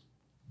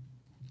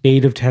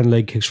 8 of 10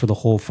 leg kicks for the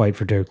whole fight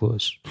for Derek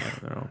Lewis.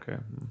 Okay.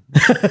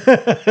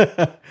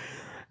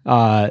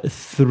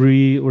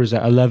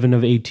 11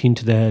 of 18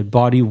 to the head.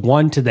 Body,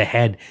 1 to the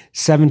head.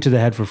 7 to the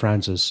head for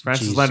Francis.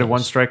 Francis landed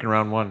 1 strike in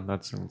round 1.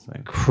 That's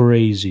insane.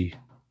 Crazy.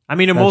 I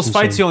mean, in most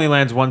fights, he only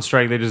lands 1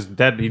 strike. He just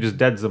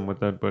deads them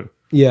with it. But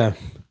yeah,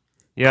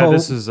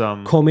 this is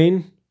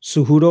Komain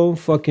Cejudo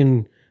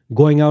fucking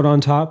going out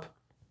on top.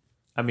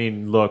 I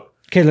mean, look,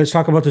 Okay, let's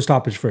talk about the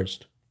stoppage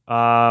first.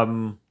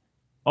 The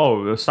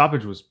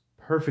stoppage was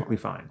perfectly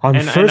fine. On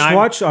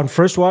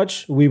first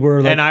watch, we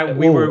were like,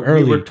 we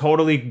were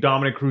totally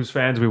Dominic Cruz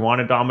fans. We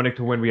wanted Dominic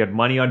to win. We had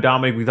money on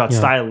Dominic. We thought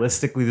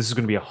stylistically this is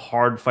going to be a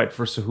hard fight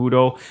for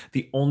Cejudo.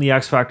 The only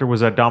X factor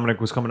was that Dominic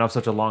was coming off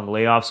such a long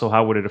layoff. So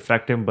how would it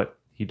affect him? But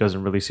he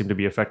doesn't really seem to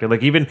be affected.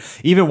 Like even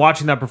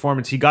watching that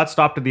performance, he got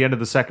stopped at the end of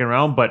the second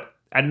round, but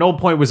at no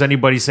point was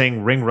anybody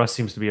saying ring rust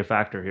seems to be a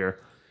factor here.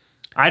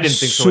 I didn't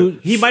think so.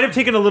 He might have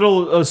taken a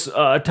little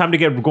time to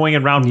get going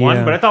in round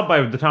one, but I thought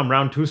by the time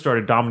round two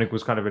started, Dominic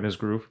was kind of in his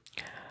groove.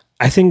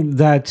 I think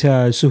that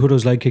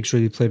Cejudo's leg kicks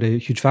really played a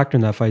huge factor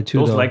in that fight too.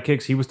 Those leg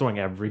kicks, he was throwing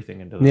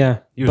everything into them. Yeah,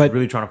 he was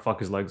really trying to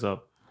fuck his legs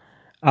up.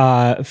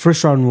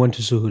 First round went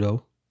to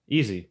Cejudo.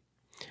 Easy.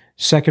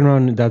 Second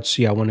round, that's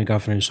one it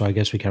got finished, so I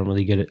guess we can't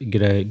really get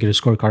a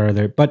scorecard out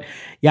there. But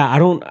yeah, I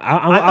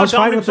was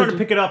fine with starting to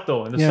pick it up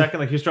though in the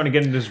second, like he was trying to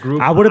get in this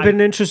group. I would have been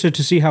interested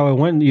to see how it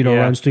went,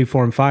 rounds 3,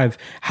 4, and 5.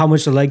 How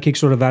much the leg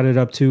kicks would have added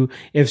up to.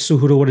 If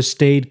Cejudo would have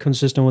stayed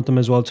consistent with them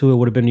as well too, it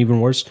would have been even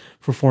worse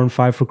for 4 and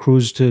 5 for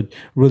Cruz to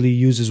really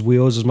use his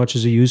wheels as much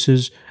as he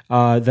uses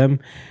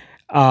them.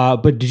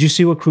 But did you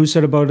see what Cruz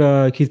said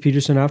about Keith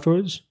Peterson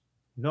afterwards?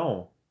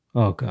 No.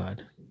 Oh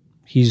God,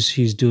 he's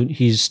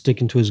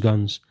sticking to his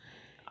guns.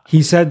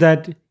 He said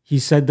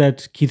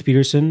that Keith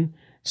Peterson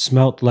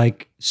smelled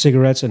like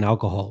cigarettes and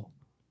alcohol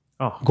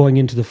going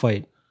into the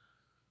fight.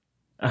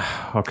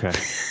 Okay.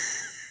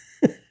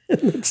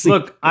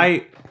 Look,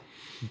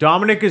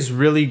 Dominic is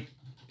really,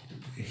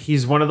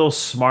 he's one of those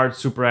smart,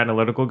 super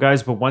analytical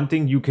guys. But one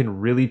thing you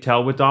can really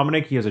tell with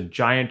Dominic, he has a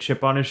giant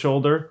chip on his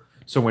shoulder.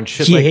 So when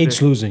shit he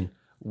hates losing,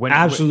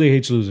 absolutely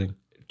hates losing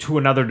to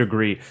another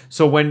degree.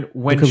 So when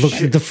look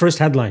at the first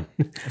headline.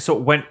 So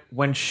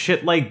when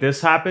shit like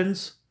this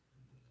happens,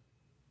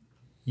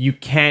 you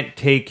can't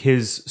take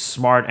his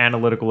smart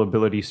analytical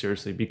ability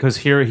seriously because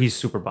here he's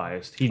super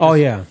biased.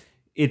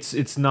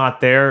 It's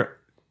not there.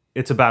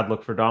 It's a bad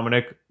look for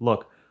Dominic.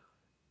 Look,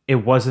 it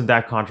wasn't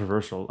that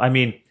controversial. I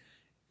mean,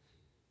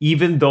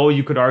 even though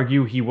you could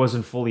argue he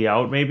wasn't fully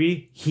out,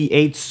 maybe he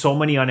ate so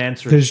many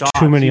unanswered shots.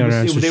 There's too many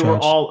unanswered shots. They were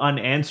all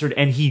unanswered,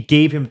 and he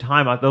gave him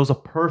time. That was a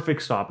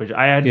perfect stoppage.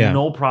 I had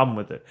no problem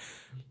with it.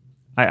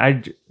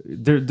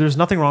 There's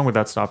nothing wrong with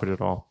that stoppage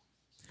at all.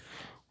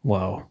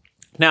 Wow.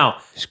 Now,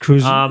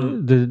 Cruz, let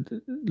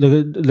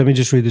me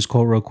just read this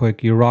quote real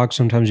quick. You rock,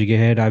 sometimes you get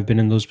hit. I've been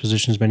in those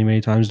positions many,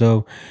 many times,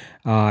 though.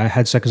 I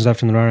had seconds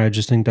left in the round. I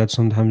just think that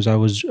sometimes I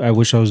wish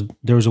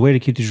there was a way to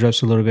keep these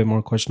refs a little bit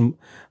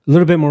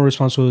more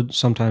responsible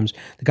sometimes.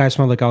 The guy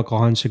smelled like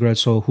alcohol and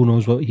cigarettes, so who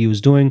knows what he was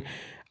doing.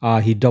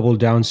 He doubled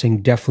down,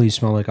 saying definitely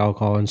smelled like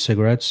alcohol and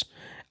cigarettes.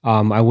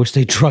 I wish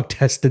they drug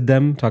tested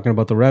them, talking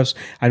about the refs.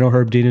 I know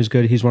Herb Dean is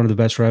good. He's one of the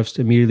best refs.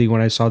 Immediately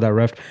when I saw that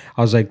ref,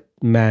 I was like,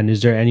 man,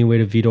 is there any way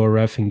to veto a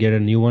ref and get a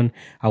new one?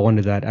 I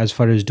wondered that. As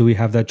fighters, do we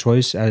have that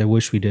choice? I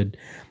wish we did.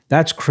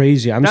 That's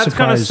crazy. That's surprised.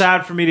 Kind of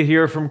sad for me to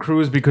hear from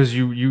Cruz because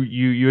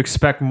you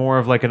expect more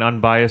of like an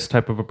unbiased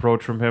type of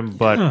approach from him,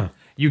 but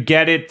you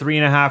get it.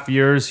 3.5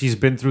 years. He's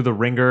been through the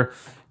ringer,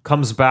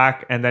 comes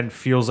back and then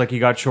feels like he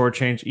got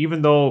shortchanged,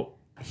 even though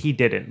he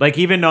didn't. Like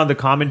even on the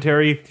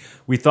commentary,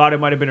 we thought it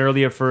might have been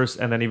early at first,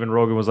 and then even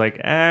Rogan was like,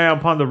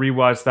 upon the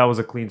rewatch, that was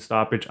a clean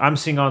stoppage. I'm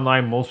seeing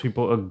online most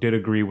people did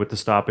agree with the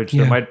stoppage.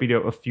 There might be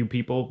a few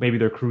people, maybe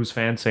they're Cruz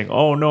fans, saying,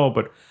 oh no,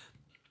 but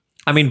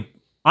I mean,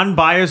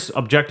 unbiased,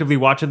 objectively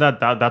watching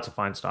that's a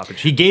fine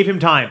stoppage. He gave him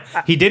time.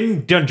 He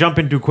didn't jump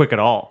in too quick at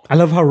all. I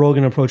love how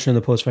Rogan approached it in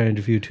the post-fight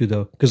interview too,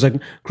 though, because like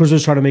Cruz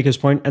was trying to make his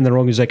point, and then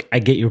Rogan's like, "I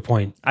get your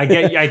point. I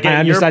get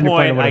your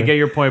point. I get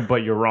your point,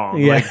 but you're wrong."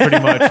 Yeah. Like pretty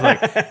much,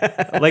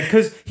 like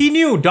because he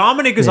knew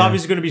Dominic is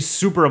obviously going to be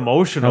super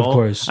emotional. Of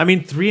course. I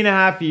mean,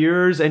 3.5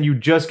 years, and you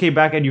just came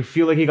back, and you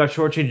feel like he got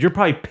shortchanged. You're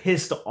probably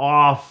pissed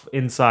off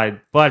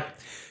inside. But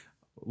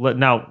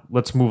now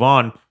let's move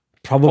on.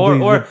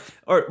 Probably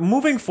or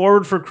moving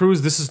forward for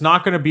Cruz, this is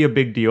not going to be a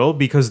big deal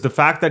because the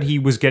fact that he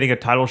was getting a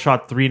title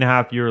shot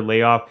 3.5 year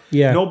layoff,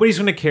 nobody's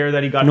going to care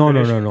that he got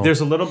finished. No.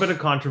 There's a little bit of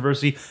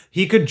controversy.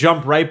 He could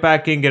jump right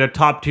back in, get a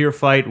top tier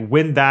fight,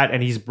 win that,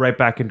 and he's right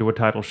back into a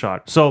title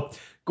shot. So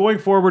going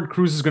forward,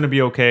 Cruz is going to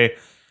be okay.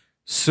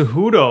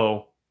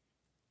 Cejudo,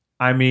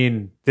 I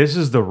mean, this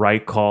is the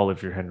right call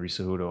if you're Henry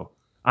Cejudo.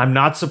 I'm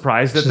not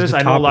surprised at this.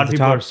 I know a lot of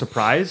people are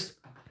surprised.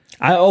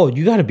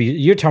 You gotta be.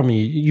 You're telling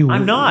me you.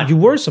 I'm not. You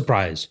were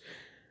surprised.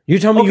 You're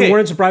telling me you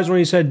weren't surprised when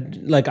he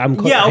said like I'm.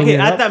 Yeah, okay.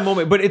 At that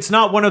moment, but it's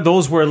not one of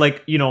those where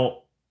like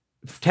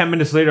 10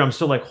 minutes later I'm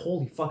still like,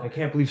 holy fuck, I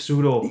can't believe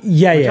Cejudo.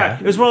 Yeah.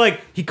 It was more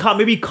like he caught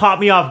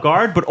me off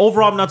guard, but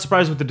overall I'm not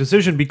surprised with the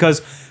decision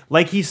because,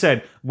 like he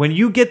said, when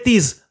you get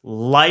these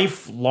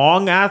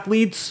lifelong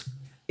athletes,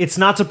 it's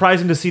not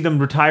surprising to see them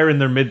retire in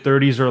their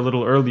mid-30s or a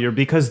little earlier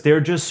because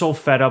they're just so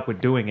fed up with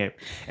doing it.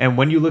 And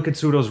when you look at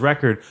Cejudo's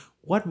record,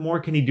 what more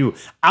can he do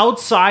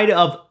outside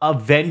of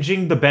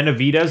avenging the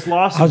Benavidez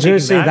loss? I was going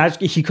to say that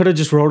he could have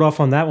just rode off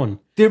on that one.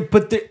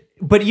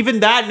 But even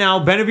that now,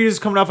 Benavidez is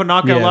coming off a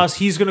knockout loss.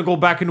 He's going to go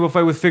back into a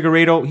fight with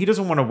Figueiredo. He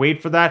doesn't want to wait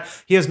for that.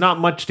 He has not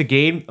much to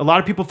gain. A lot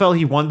of people felt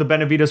he won the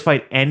Benavidez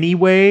fight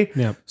anyway.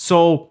 Yeah.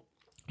 So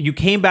you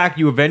came back,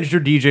 you avenged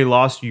your DJ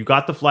loss, you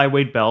got the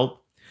flyweight belt.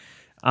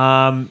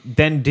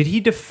 Then did he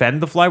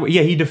defend the flyweight?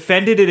 Yeah, he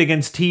defended it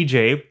against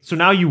TJ. So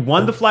now you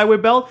won the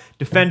flyweight belt,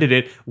 defended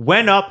it,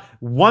 went up,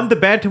 won the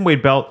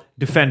bantamweight belt,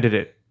 defended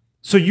it.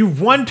 So you've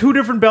won 2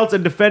 different belts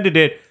and defended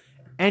it.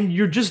 And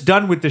you're just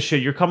done with this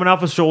shit. You're coming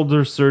off a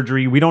shoulder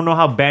surgery. We don't know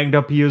how banged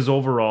up he is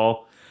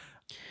overall.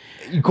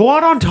 Go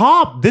out on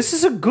top. This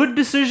is a good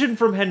decision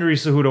from Henry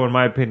Cejudo, in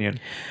my opinion.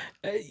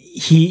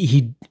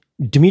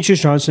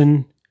 Demetrius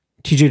Johnson,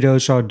 TJ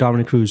Dillashaw,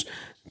 Dominic Cruz,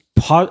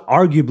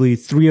 arguably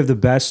 3 of the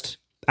best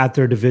at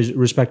their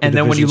respective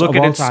divisions of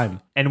all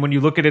time. And when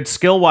you look at it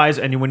skill-wise,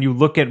 and when you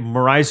look at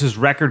Moraes'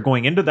 record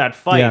going into that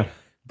fight,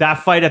 that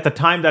fight at the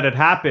time that it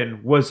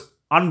happened was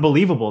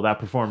unbelievable, that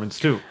performance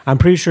too. I'm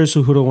pretty sure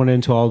Cejudo went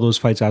into all those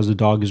fights as a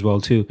dog as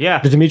well too. Yeah.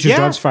 The Demetrius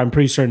Johnson fight, I'm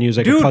pretty certain he was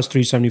like a plus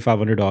 375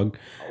 underdog.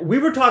 We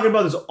were talking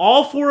about this.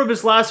 All 4 of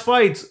his last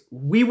fights,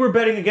 we were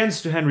betting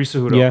against Henry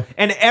Cejudo. Yeah.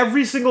 And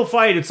every single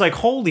fight, it's like,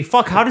 holy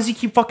fuck, how does he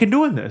keep fucking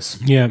doing this?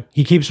 Yeah.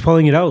 He keeps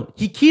pulling it out.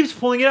 He keeps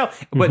pulling it out.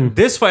 But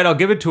this fight, I'll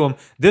give it to him.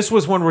 This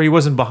was one where he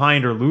wasn't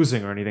behind or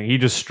losing or anything. He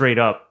just straight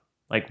up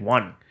like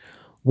won.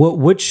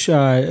 Which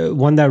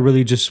one that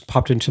really just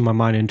popped into my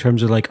mind in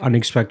terms of like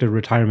unexpected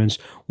retirements?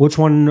 Which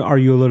one are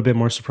you a little bit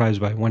more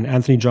surprised by? When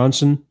Anthony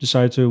Johnson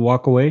decided to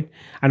walk away?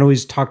 I know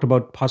he's talked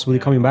about possibly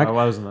coming back. I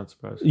wasn't that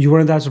surprised. You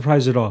weren't that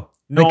surprised at all?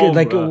 No.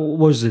 What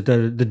was it?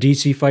 The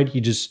DC fight? He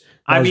just...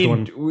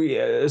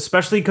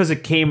 especially because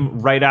it came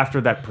right after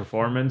that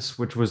performance,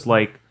 which was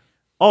like,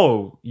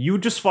 oh, you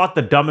just fought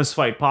the dumbest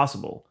fight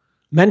possible.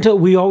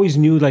 We always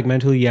knew like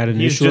mentally he had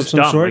an issue of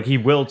some sort. Like he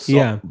wilts.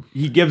 So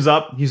he gives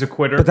up. He's a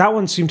quitter. But that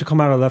one seemed to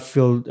come out of left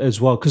field as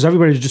well because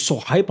everybody's just so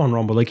hype on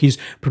Rumble. Like he's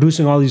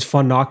producing all these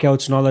fun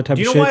knockouts and all that type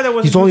of shit. Why that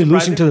wasn't he's only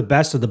losing to the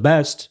best of the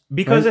best.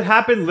 Because it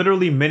happened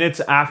literally minutes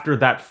after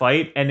that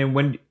fight. And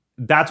then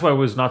that's why I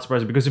was not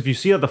surprised. Because if you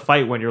see how the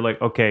fight went, you're like,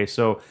 okay,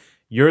 so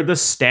you're the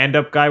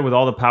stand-up guy with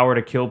all the power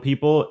to kill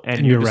people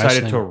and you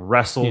decided to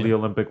wrestle the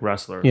Olympic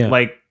wrestler. Yeah.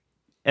 Like,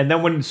 and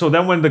then when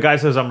the guy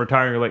says I'm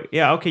retiring, you're like,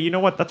 yeah, okay, you know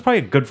what? That's probably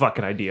a good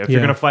fucking idea. If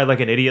you're gonna fight like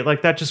an idiot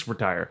like that, just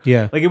retire.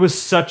 Yeah. Like it was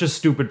such a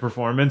stupid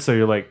performance. So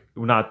you're like,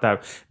 not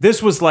that.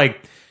 This was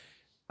like,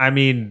 I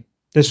mean,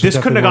 this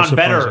couldn't have gone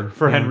better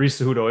for Henry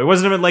Cejudo. It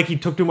wasn't even like he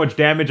took too much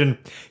damage and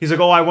he's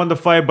like, oh, I won the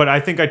fight, but I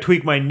think I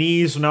tweaked my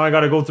knees, so now I got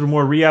to go through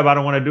more rehab. I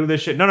don't want to do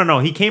this shit. No.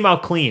 He came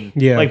out clean.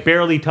 Yeah. Like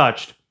barely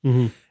touched.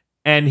 Mm-hmm.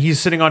 And he's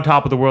sitting on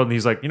top of the world and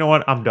he's like, you know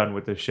what? I'm done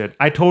with this shit.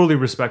 I totally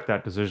respect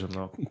that decision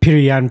though. Peter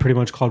Yan pretty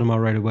much called him out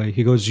right away.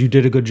 He goes, you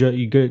did a good job.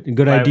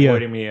 Good idea.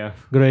 Avoiding me, yeah.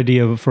 Good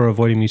idea for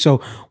avoiding me.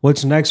 So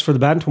what's next for the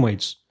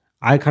bantamweights?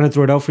 I kind of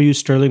throw it out for you,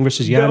 Sterling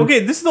versus Yan. Okay,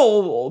 this is the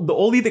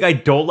only thing I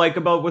don't like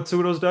about what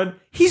Cejudo's done.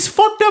 He's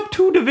fucked up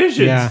 2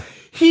 divisions. Yeah.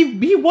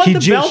 He won the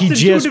belts in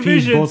 2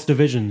 divisions. Both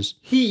divisions.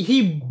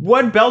 He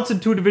won belts in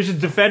 2 divisions,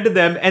 defended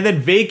them, and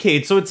then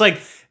vacates. So it's like,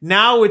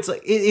 now it's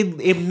like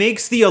it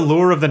makes the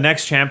allure of the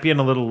next champion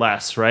a little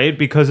less, right?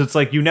 Because it's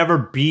like you never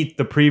beat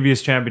the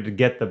previous champion to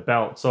get the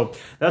belt. So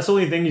that's the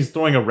only thing he's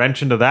throwing a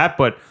wrench into that.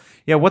 But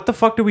yeah, what the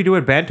fuck do we do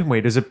at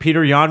bantamweight? Is it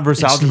Peter Yan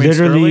versus Aljamain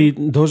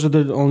Sterling? Those are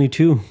the only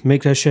 2.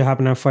 Make that shit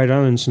happen at Fight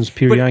Island since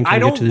Peter Yan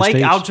can't get to the States. I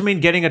don't like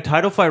Aljamain getting a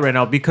title fight right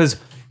now because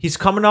he's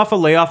coming off a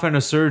layoff and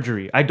a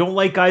surgery. I don't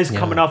like guys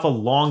coming off a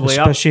long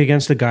layoff. Especially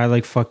against a guy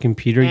like fucking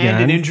Peter Yan.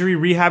 And an injury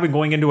rehab and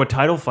going into a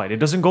title fight. It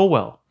doesn't go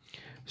well.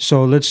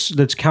 So let's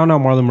count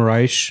out Marlon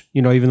Moraes,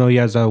 even though he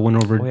has a win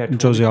over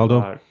Jose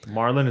Aldo.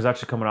 Marlon is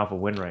actually coming off a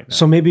win right now.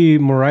 So maybe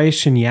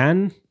Moraes and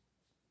Yan,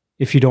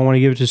 if you don't want to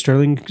give it to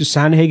Sterling.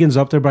 Sandhagen's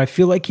up there, but I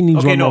feel like he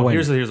needs one more win.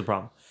 Here's the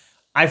problem.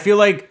 I feel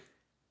like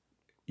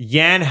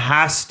Yan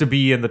has to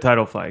be in the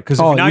title fight. Because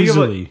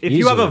if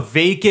you have a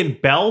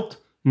vacant belt,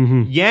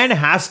 Yan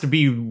has to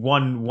be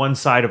one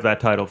side of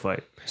that title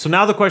fight. So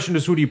now the question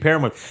is, who do you pair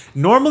him with?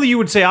 Normally you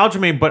would say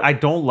Aljamain, but I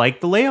don't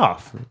like the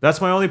layoff.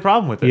 That's my only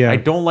problem with it. Yeah. I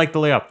don't like the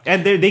layoff.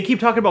 And they keep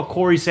talking about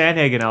Corey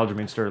Sandhagen and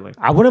Aljamain Sterling.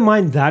 I wouldn't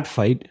mind that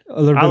fight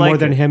a little bit more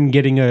than him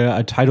getting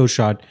a title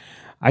shot.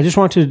 I just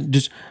want to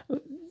just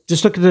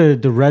look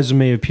at the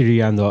resume of Peter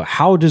Yan, though.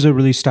 How does it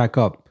really stack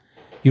up?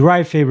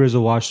 Uriah Faber is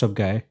a washed-up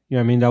guy. You know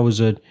what I mean? That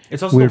was a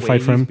weird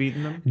fight for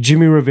him.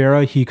 Jimmy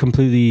Rivera, he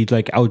completely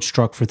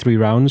outstruck for 3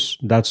 rounds.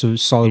 That's a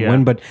solid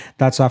win, but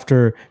that's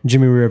after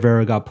Jimmy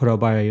Rivera got put out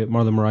by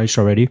Marlon Moraes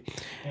already.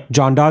 Yeah.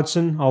 John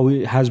Dodson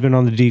always has been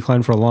on the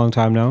decline for a long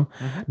time now.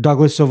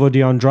 Douglas Silva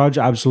de Andrade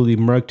absolutely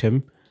murked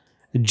him.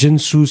 Jin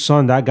Soo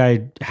Sun, that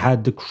guy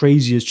had the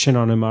craziest chin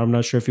on him. I'm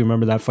not sure if you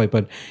remember that fight,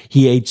 but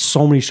he ate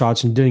so many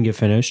shots and didn't get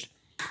finished.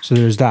 So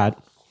there's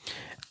that.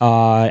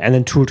 And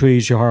then Toru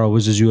Ishihara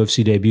was his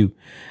UFC debut.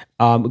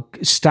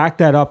 Stack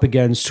that up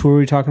against, who are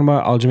we talking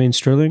about? Aljamain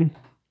Sterling?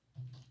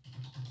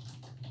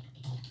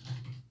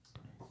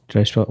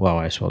 Did I spell it? Wow,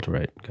 I spelled it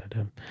right.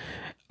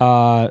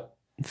 Goddamn.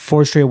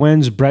 4 straight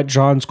wins. Brett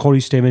Johns, Cody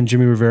Stamann,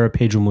 Jimmy Rivera,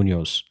 Pedro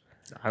Munoz.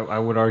 I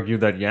would argue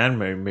that Yan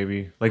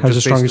maybe like has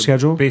just a stronger based,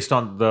 schedule based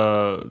on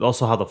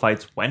also how the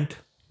fights went,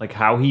 like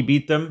how he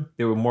beat them.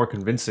 They were more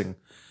convincing.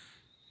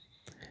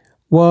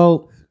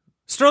 Well,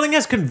 Sterling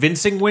has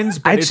convincing wins,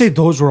 but I'd say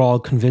those were all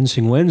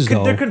convincing wins,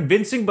 though. they're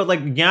convincing, but like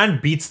Yan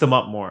beats them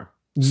up more.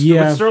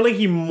 Yeah. With Sterling,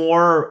 he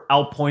more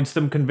outpoints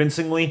them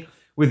convincingly.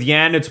 With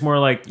Yan, it's more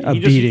like he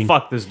just beating.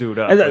 fucked this dude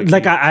up.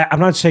 I'm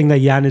not saying that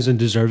Yan isn't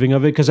deserving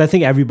of it because I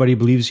think everybody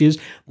believes he is,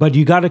 but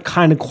you got to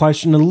kind of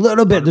question a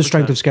little bit 100%. The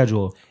strength of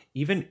schedule.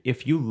 Even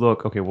if you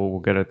look, okay, well, we'll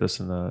get at this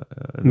in the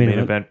main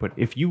event, but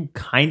if you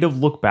kind of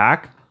look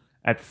back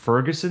at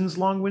Ferguson's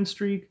long win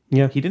streak,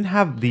 he didn't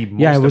have the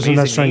most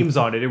amazing names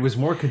on it. It was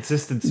more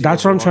consistency.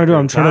 That's what I'm trying to do.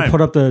 I'm trying to put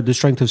up the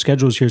strength of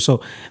schedules here.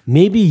 So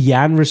maybe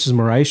Yan versus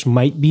Moraes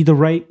might be the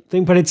right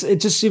thing, but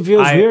it just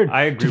feels weird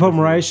to put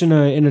Moraes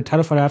in a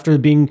title fight after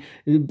being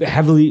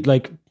heavily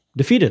like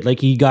defeated. Like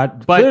he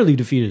got clearly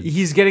defeated.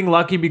 He's getting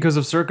lucky because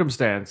of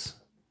circumstance.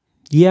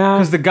 Yeah,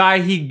 because the guy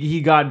he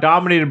got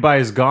dominated by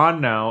is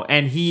gone now,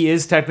 and he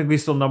is technically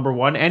still number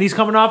one, and he's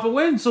coming off a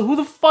win. So who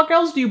the fuck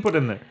else do you put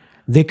in there?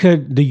 The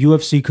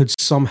UFC could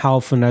somehow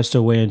finesse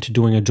their way into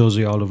doing a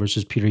Jose Aldo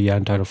versus Peter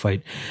Yan title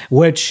fight,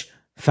 which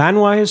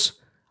fan-wise,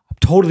 I'm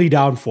totally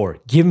down for.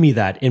 Give me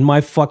that in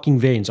my fucking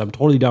veins. I'm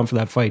totally down for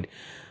that fight.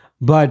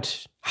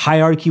 But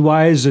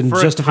hierarchy-wise and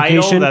for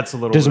justification, title, that's a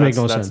little, doesn't make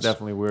no sense. sense.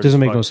 Definitely weird. Doesn't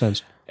make no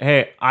sense.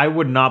 Hey, I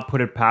would not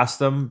put it past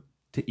them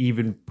to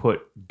even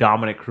put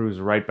Dominic Cruz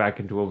right back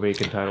into a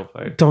vacant title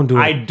fight. Don't do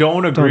it. I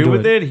don't agree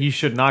with it. He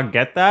should not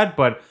get that,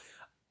 but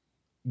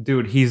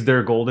dude, he's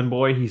their golden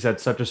boy. He's had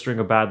such a string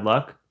of bad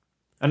luck.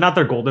 And not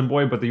their golden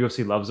boy, but the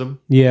UFC loves him.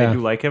 Yeah. They do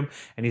like him.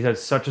 And he's had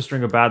such a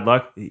string of bad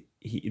luck.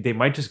 They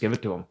might just give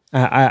it to him.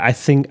 I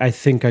think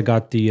I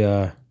got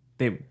the...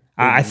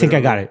 I think I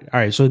got it. All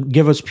right, so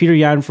give us Peter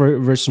Yan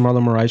versus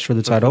Marlon Moraes for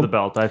the title. For the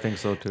belt, I think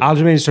so too.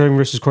 Aljamain Sterling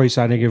versus Corey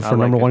Sandhagen for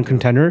number one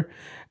contender.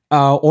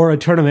 Or a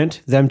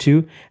tournament, them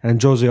two,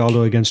 and Jose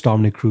Aldo against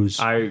Dominic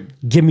Cruz.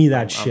 Give me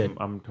that shit.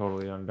 I'm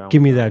totally on down.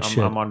 Give me that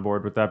shit. I'm on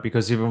board with that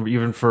because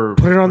even for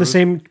put it on the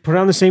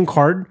same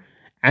card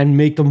and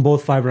make them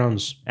both 5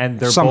 rounds. And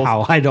they're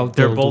somehow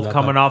they're both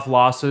coming off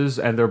losses,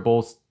 and they're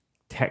both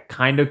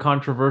kind of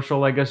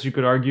controversial. I guess you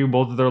could argue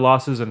both of their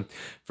losses. And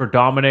for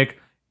Dominic,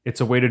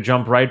 it's a way to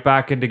jump right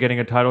back into getting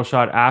a title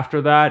shot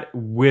after that,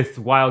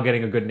 while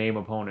getting a good name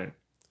opponent.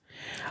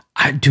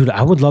 Dude,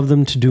 I would love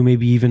them to do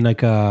maybe even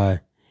like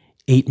a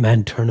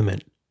 8-man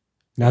tournament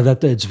now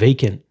that it's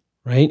vacant,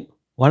 right?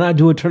 Why not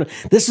do a tournament?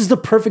 This is the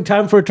perfect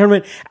time for a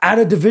tournament at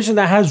a division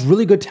that has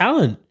really good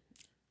talent.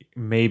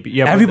 Maybe,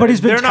 yeah.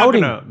 Everybody's been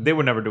touting. They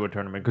would never do a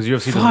tournament because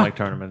UFC doesn't like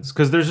tournaments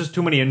because there's just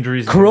too many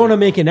injuries. Corona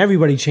making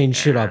everybody change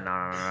shit up.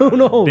 Who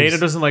knows? Dana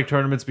doesn't like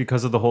tournaments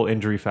because of the whole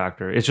injury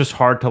factor. It's just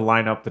hard to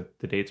line up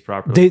the dates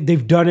properly.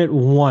 They've done it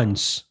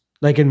once,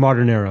 like in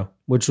Modern Era,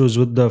 which was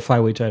with the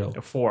flyweight title.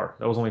 4.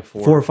 That was only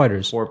 4. 4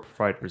 fighters. 4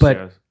 fighters. But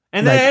yes.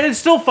 And it's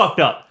still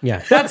fucked up. Yeah.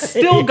 That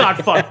still got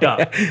fucked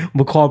up.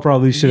 McCall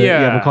probably should have.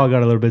 Yeah, McCall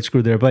got a little bit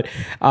screwed there. But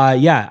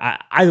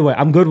either way,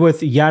 I'm good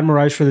with Yan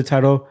Moraes for the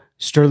title,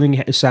 Sterling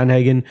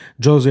Sandhagen,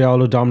 Jose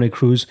Aldo, Dominic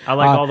Cruz. I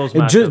like all those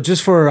matchups.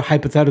 Just for a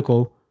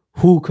hypothetical,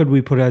 who could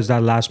we put as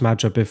that last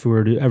matchup if we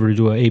were to ever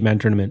do an 8-man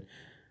tournament?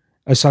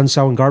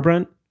 Assunção and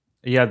Garbrandt?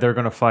 Yeah, they're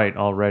going to fight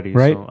already.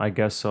 Right? So I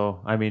guess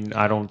so. I mean,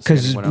 I don't see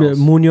anyone else.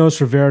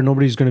 Munoz, Rivera,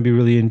 nobody's going to be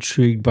really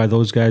intrigued by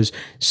those guys.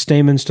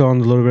 Stamen still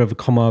on a little bit of a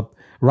come up.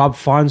 Rob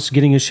Font's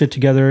getting his shit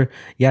together.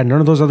 Yeah,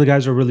 none of those other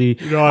guys are really...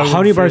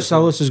 Jaime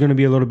Barcelos is going to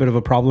be a little bit of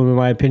a problem in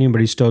my opinion,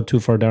 but he's still too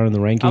far down in the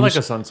rankings. I like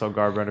Assunção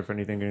Garbrandt, if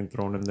anything, getting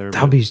thrown in there.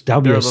 That'd be a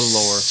little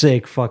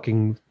sick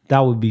fucking... That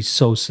would be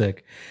so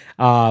sick.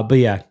 But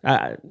yeah,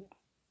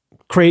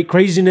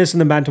 craziness in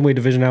the bantamweight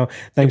division now.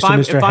 Thanks to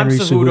Mr. Henry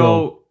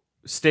Cejudo.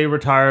 Stay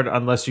retired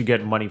unless you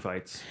get money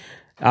fights.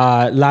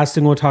 Last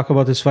thing we'll talk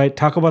about this fight.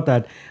 Talk about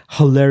that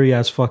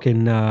hilarious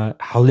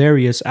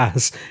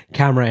ass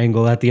camera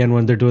angle at the end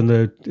when they're doing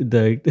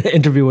the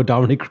interview with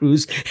Dominic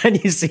Cruz,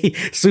 and you see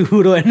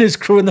Cejudo and his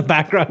crew in the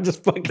background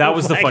just fucking. That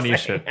was the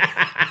funniest shit.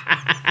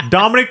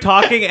 Dominic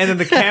talking, and then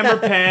the camera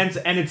pans,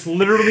 and it's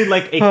literally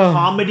like a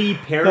comedy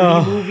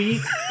parody movie.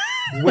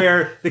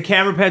 Where the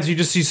camera pans, you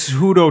just see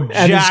Cejudo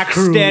Jack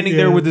standing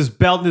there with his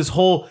belt and his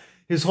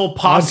whole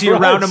posse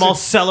around him all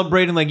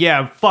celebrating like,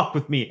 yeah, fuck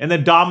with me. And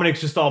then Dominic's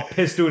just all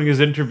pissed doing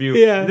his interview.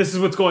 Yeah. This is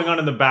what's going on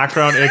in the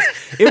background.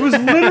 It was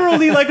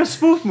literally like a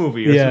spoof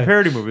movie. It was a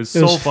parody movie.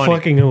 It was funny.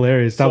 Fucking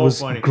hilarious. That was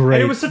funny. Great.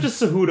 And it was such a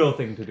Cejudo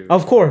thing to do.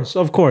 Of course.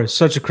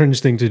 Such a cringe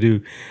thing to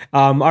do.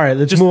 All right,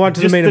 let's move on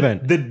to the main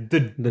event.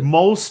 The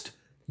most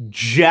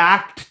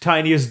jacked,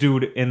 tiniest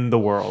dude in the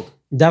world.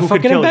 That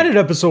fucking embedded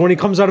episode when he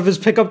comes out of his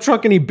pickup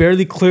truck and he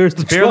barely clears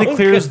the trunk. Barely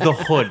clears the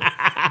hood.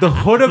 The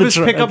hood of his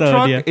pickup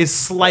truck is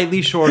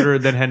slightly shorter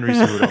than Henry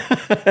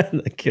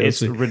Cejudo.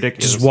 It's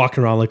ridiculous. Just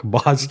walking around like a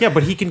boss. Yeah,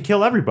 but he can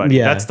kill everybody.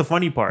 Yeah. That's the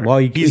funny part. Well,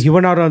 he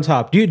went out on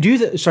top.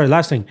 Sorry,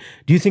 last thing.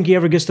 Do you think he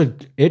ever gets the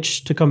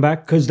itch to come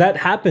back? Because that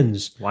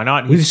happens. Why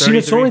not? We've seen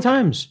it so many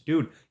times.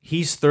 Dude,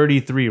 He's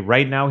 33.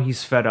 Right now,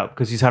 he's fed up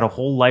because he's had a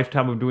whole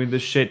lifetime of doing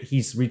this shit.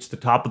 He's reached the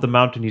top of the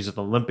mountain. He's an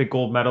Olympic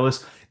gold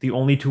medalist. The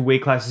only 2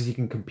 weight classes he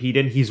can compete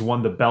in, he's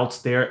won the belts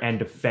there and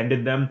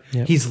defended them.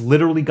 Yep. He's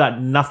literally got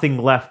nothing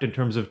left in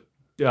terms of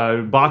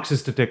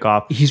boxes to tick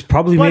off. He's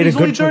probably made a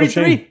good chunk of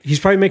change. He's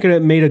probably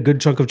made a good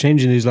chunk of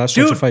change in these last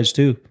stretch of fights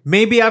too.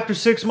 Maybe after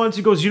 6 months,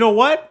 he goes, you know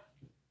what?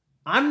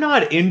 I'm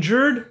not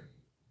injured.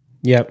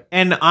 Yep.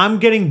 And I'm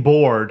getting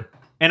bored.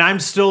 And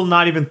I'm still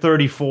not even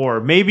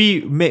 34.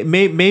 Maybe,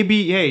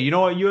 hey, you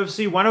know what,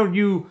 UFC? Why don't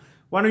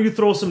you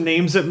throw some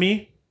names at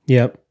me?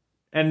 Yep.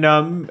 And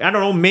I don't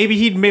know. Maybe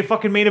he'd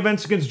fucking main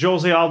events against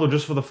Jose Aldo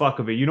just for the fuck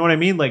of it. You know what I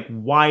mean? Like,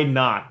 why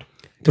not?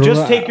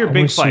 Just take your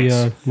big fights.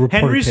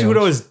 Henry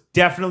Cejudo has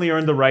definitely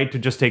earned the right to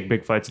just take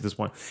big fights at this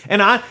point.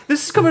 And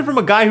this is coming from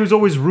a guy who's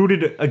always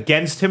rooted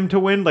against him to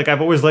win. Like,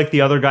 I've always liked the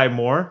other guy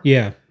more.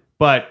 Yeah.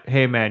 But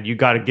hey, man, you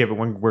got to give it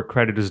where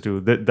credit is due.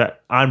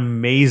 That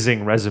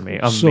amazing resume,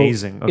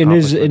 amazing. So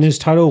in his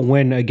title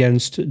win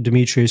against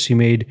Demetrius, he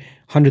made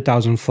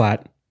 100,000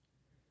 flat.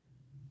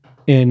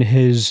 In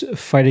his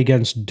fight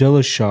against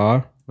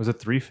Dillashaw, was it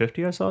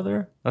 350? I saw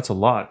there. That's a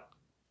lot.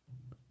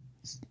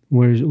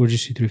 Where'd you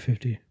see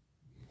 350?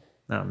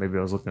 No, maybe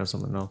I was looking at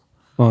something else.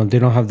 Oh, they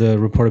don't have the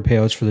reported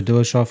payouts for the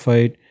Dillashaw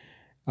fight.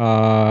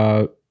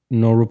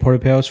 No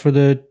reported payouts for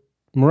the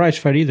Moraes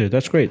fight either.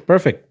 That's great.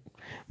 Perfect.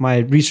 My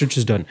research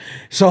is done.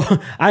 So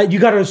you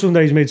got to assume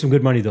that he's made some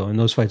good money though in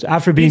those fights.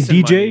 After beating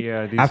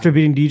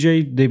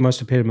DJ, they must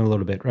have paid him a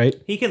little bit,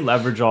 right? He can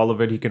leverage all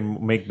of it. He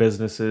can make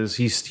businesses.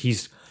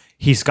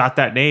 He's got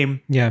that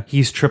name. Yeah.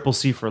 He's Triple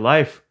C for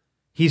life.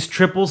 He's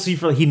Triple C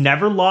for. He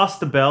never lost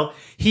the belt.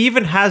 He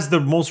even has the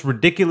most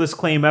ridiculous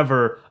claim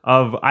ever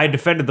of I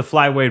defended the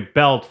flyweight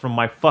belt from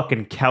my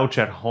fucking couch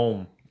at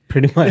home.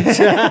 Pretty much.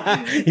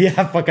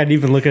 Yeah, fuck, I didn't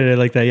even look at it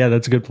like that. Yeah,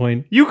 that's a good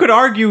point. You could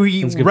argue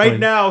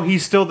now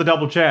he's still the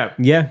double champ.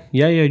 Yeah,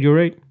 you're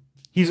right.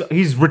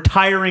 He's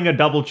retiring a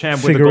double champ.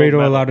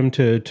 Figueiredo allowed him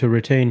to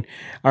retain.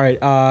 All right,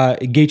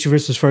 Gaethje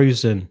versus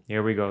Ferguson.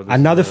 Here we go.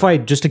 Another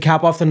fight just to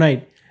cap off the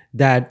night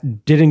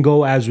that didn't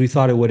go as we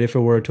thought it would if it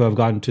were to have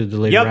gotten to the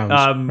later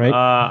rounds.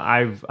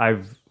 Right?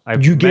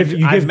 You give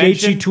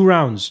Gaethje 2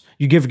 rounds.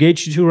 You give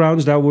Gaethje 2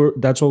 rounds.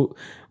 That's what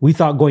we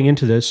thought going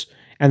into this.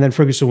 And then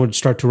Ferguson would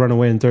start to run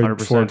away in third,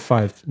 100%. Fourth,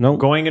 fifth. No,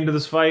 going into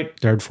this fight,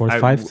 third, fourth,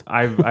 fifth.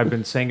 I've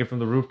been saying it from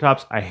the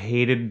rooftops. I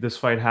hated this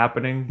fight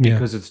happening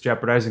because it's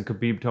jeopardizing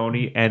Khabib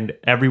Tony, and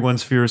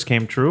everyone's fears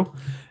came true.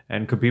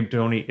 And Khabib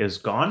Tony is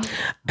gone.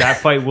 That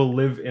fight will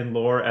live in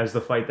lore as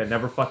the fight that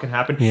never fucking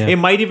happened. Yeah. It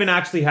might even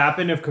actually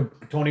happen if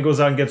Tony goes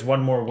out and gets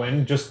one more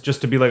win, just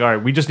to be like, all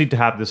right, we just need to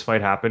have this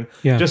fight happen,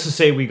 just to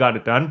say we got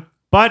it done.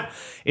 But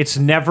it's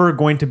never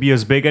going to be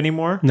as big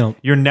anymore. No.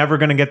 You're never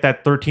going to get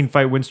that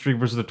 13-fight win streak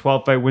versus the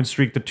 12-fight win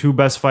streak, the 2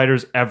 best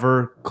fighters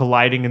ever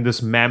colliding in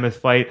this mammoth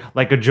fight,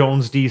 like a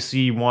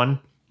Jones-DC one.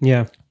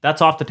 Yeah.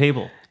 That's off the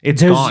table.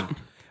 It's gone.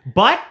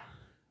 But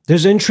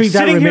there's intrigue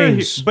that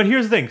remains. But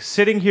here's the thing.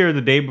 Sitting here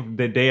the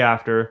day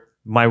after,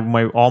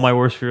 all my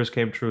worst fears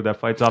came true. That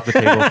fight's off the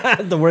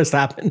table. The worst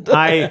happened.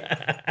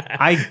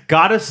 I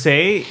gotta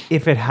say,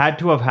 if it had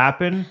to have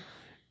happened,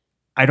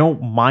 I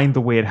don't mind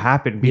the way it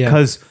happened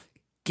because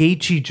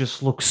Gaethje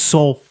just looks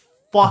so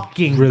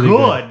fucking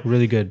good.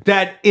 Really good.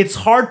 That it's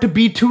hard to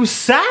be too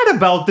sad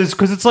about this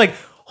because it's like,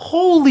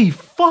 holy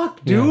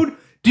fuck, dude. Yeah.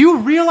 Do you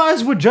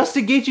realize what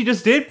Justin Gaethje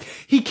just did?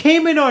 He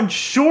came in on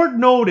short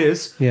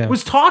notice,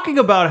 was talking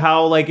about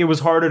how like it was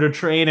harder to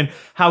train and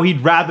how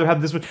he'd rather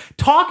have this one.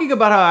 Talking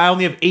about how I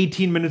only have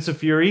 18 minutes of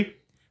fury.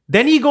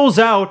 Then he goes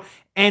out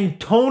and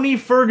Tony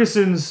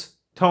Ferguson's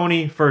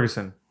Tony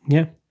Ferguson.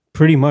 Yeah,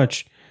 pretty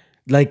much.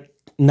 Like,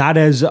 not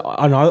as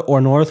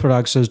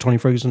unorthodox as Tony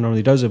Ferguson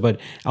normally does it, but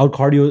out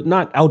cardio him.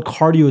 Not out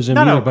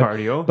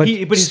cardio. But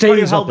his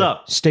cardio held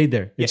up. Stayed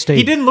there. It stayed.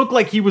 He didn't look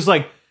like he was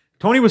like,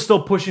 Tony was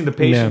still pushing the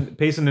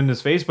pacing in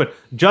his face, but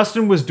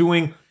Justin was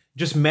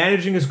just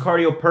managing his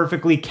cardio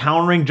perfectly,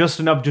 countering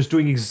just enough, just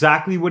doing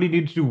exactly what he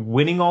needed to do,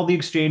 winning all the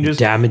exchanges.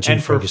 Damaging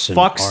and for Ferguson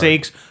fuck's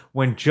sakes,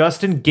 when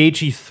Justin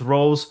Gaethje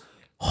throws,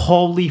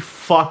 holy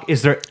fuck,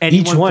 is there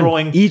anyone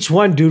throwing? Each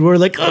one, dude, we're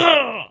like,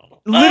 ugh!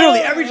 Literally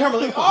every time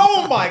we're like,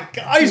 oh my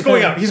god, he's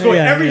going out. He's going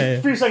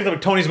every few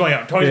seconds. Tony's going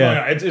out. Tony's going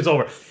out. It's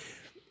over.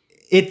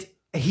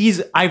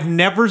 I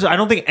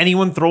don't think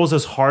anyone throws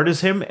as hard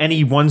as him.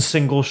 Any one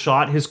single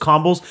shot, his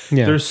combos,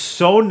 they're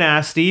so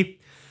nasty.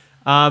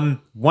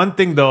 One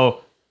thing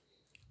though,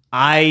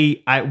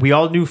 we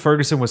all knew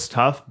Ferguson was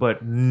tough,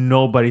 but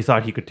nobody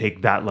thought he could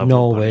take that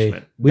level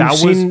of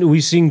punishment.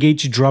 We've seen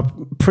Gaethje drop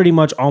pretty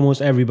much almost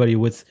everybody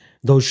with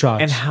those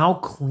shots. And how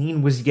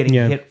clean was he getting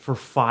hit for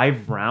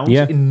 5 rounds?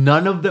 Yeah. And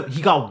none of them,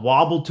 he got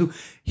wobbled too.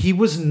 He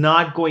was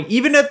not going,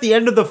 even at the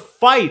end of the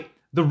fight,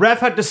 the ref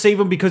had to save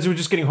him because it was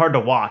just getting hard to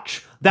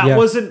watch. That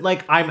wasn't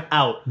like, I'm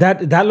out.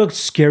 That looked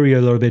scary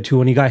a little bit too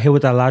when he got hit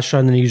with that last shot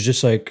and then he was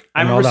just like,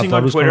 I remember seeing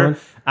on Twitter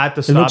at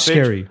the stoppage,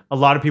 scary. A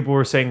lot of people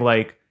were saying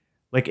like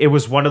it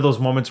was one of those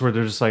moments where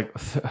they're just like,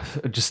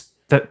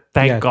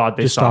 thank God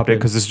they stopped it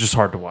because it's just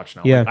hard to watch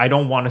now. Yeah. Like, I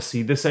don't want to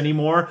see this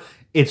anymore.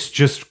 It's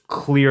just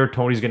clear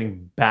Tony's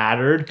getting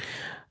battered.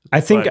 I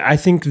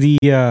think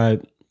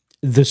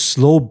the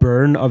slow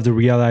burn of the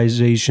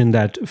realization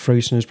that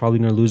Ferguson is probably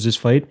going to lose this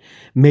fight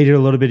made it a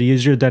little bit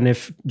easier than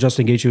if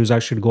Justin Gaethje was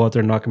actually to go out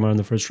there and knock him out in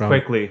the first round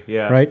quickly.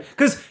 Yeah, right.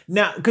 Because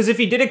if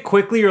he did it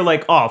quickly, you're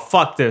like, oh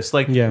fuck this.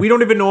 Like we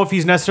don't even know if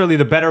he's necessarily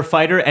the better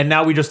fighter, and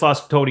now we just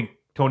lost Tony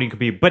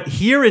Khabib. But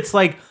here it's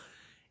like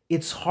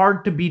it's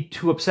hard to be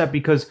too upset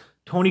because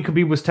Tony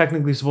Khabib was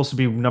technically supposed to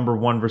be number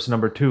 1 versus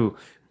number 2,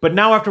 but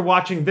now after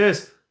watching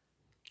this.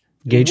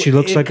 Gaethje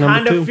looks like number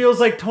 2. It kind of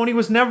feels like Tony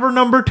was never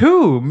number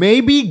 2.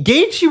 Maybe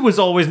Gaethje was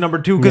always number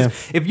 2.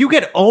 Because if you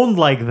get owned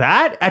like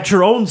that at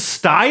your own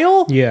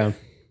style,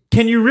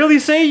 can you really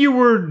say you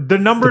were the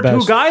number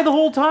 2 guy the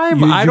whole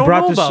time? I don't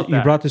know about that.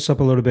 You brought this up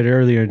a little bit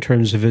earlier in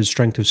terms of his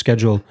strength of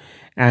schedule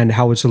and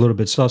how it's a little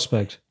bit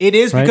suspect. It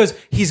is because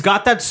he's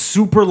got that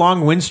super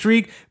long win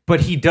streak, but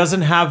he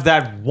doesn't have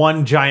that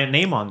one giant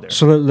name on there.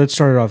 So let's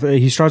start it off.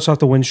 He starts off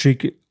the win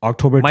streak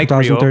October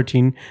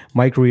 2013. Rio.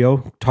 Mike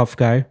Rio, tough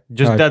guy.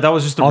 Just that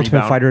was just a Ultimate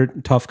rebound. Fighter,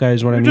 tough guy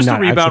is what I mean. Just not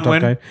a rebound tough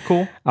win. Guy.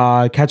 Cool.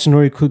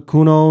 Katsunori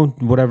Kuno,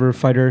 whatever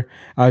fighter,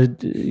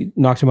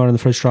 knocked him out in the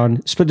first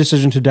round. Split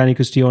decision to Danny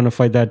Castillo in a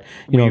fight that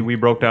we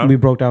broke down. We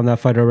broke down that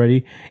fight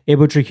already.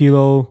 Abel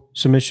Trujillo,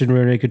 submission,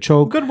 rear naked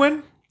choke. Good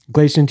win.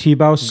 Gleison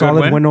Tibau,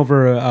 solid win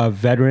over a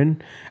veteran.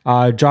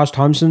 Josh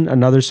Thompson,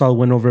 another solid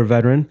win over a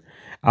veteran.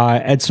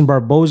 Edson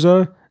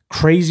Barboza,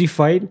 crazy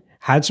fight.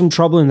 Had some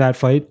trouble in that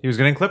fight. He was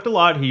getting clipped a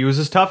lot. He used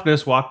his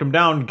toughness, walked him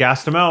down,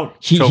 gassed him out.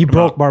 He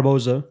broke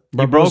Barboza.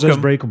 Barboza is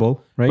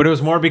breakable, right? But it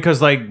was more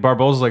because like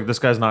Barboza's like, this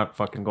guy's not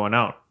fucking going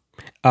out.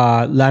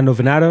 Lando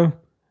Venata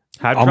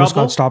had almost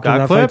trouble, got stopped in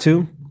that fight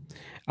too.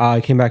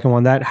 Came back and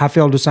won that.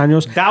 Rafael Dos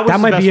Anjos. That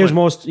might be his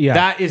most. Yeah,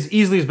 that is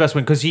easily his best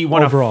win because he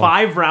won overall. A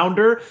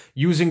 5-rounder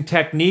using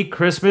technique,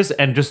 Christmas,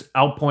 and just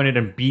outpointed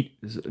and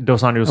beat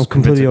Dos Anjos. I'm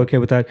completely okay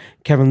with that.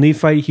 Kevin Lee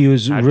fight. He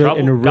was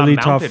in a really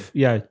tough,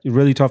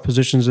 really tough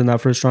positions in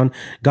that first round.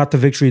 Got the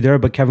victory there,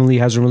 but Kevin Lee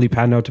hasn't really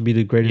panned out to be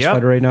the greatest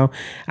fighter right now.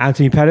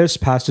 Anthony Pettis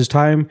passed his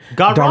time.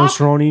 Donald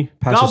Cerrone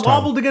passed his time. Got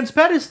wobbled against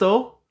Pettis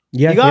though.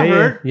 Yeah, he got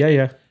hurt.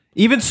 Yeah.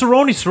 Even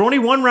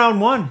Cerrone won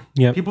round 1.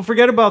 Yeah, people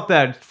forget about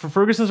that. For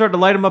Ferguson started to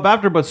light him up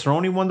after, but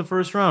Cerrone won the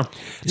first round.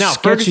 Now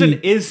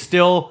Ferguson is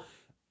still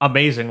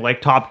amazing,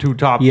 like top 2,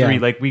 top 3.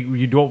 Like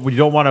we don't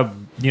want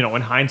to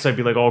in hindsight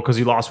be like, oh, because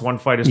he lost one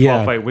fight, his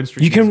 12-fight win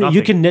streak. You can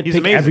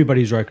nitpick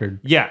everybody's record.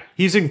 Yeah,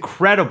 he's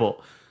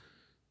incredible.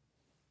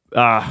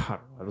 I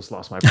just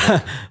lost my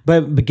point.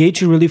 but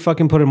Gaethje really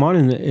fucking put him on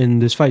in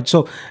this fight.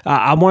 So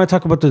I want to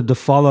talk about the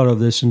fallout of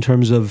this in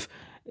terms of.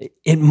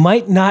 It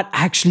might not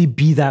actually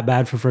be that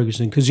bad for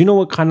Ferguson because you know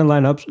what kind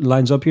of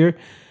lines up here?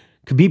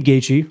 Khabib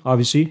Gaethje,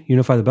 obviously,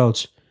 unify the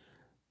belts.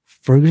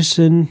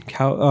 Ferguson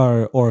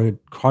or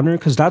Conor,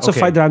 because that's a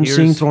fight that I'm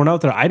seeing thrown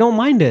out there. I don't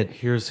mind it.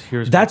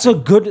 That's a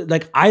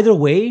good either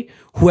way.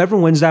 Whoever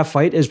wins that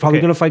fight is probably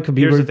going to fight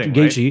Khabib or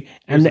Gaethje,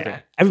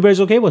 and everybody's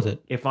okay with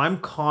it. If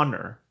I'm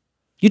Conor,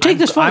 you take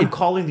this fight. I'm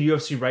calling the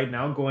UFC right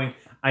now, going.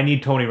 I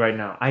need Tony right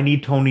now. I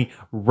need Tony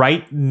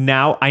right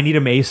now. I need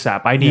him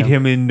ASAP. I need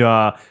him in.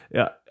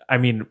 I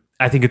mean,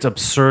 I think it's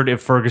absurd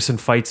if Ferguson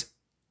fights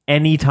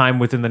anytime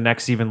within the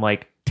next even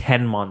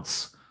 10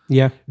 months.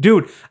 Yeah.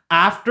 Dude,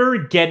 after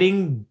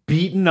getting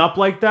beaten up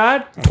like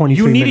that,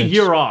 23 you need minutes. a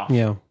year off.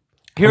 Yeah.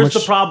 Here's the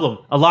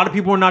problem. A lot of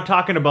people are not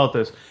talking about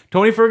this.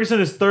 Tony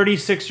Ferguson is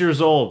 36 years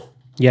old.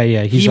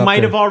 Yeah. He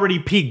might have already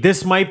peaked.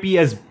 This might be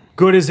as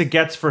good as it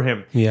gets for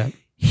him. Yeah.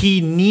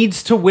 He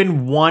needs to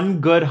win one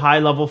good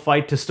high-level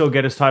fight to still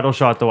get his title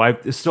shot, though. I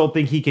still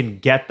think he can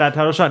get that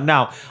title shot.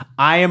 Now,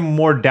 I am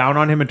more down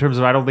on him in terms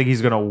of I don't think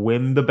he's going to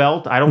win the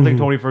belt. I don't think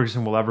Tony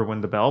Ferguson will ever win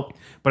the belt,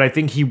 but I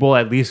think he will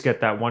at least get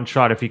that one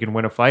shot if he can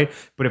win a fight.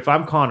 But if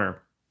I'm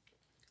Conor,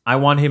 I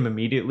want him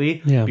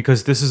immediately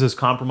because this is as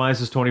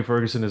compromised as Tony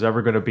Ferguson is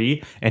ever going to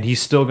be, and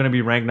he's still going to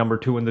be ranked number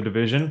 2 in the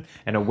division,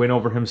 and a win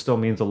over him still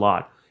means a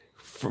lot.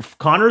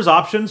 Conor's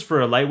options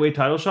for a lightweight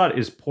title shot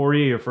is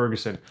Poirier or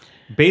Ferguson.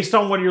 Based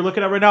on what you're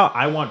looking at right now,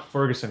 I want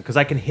Ferguson because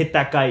I can hit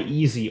that guy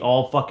easy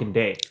all fucking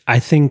day. I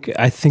think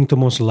the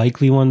most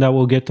likely one that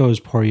we'll get though is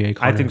Poirier.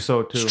 Conor. I think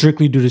so too.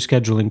 Strictly due to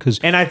scheduling,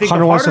 because I think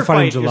Conor wants to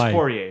fight in July. Is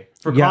Poirier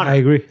for Conor. I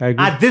agree.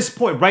 At this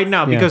point, right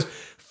now, because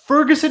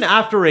Ferguson,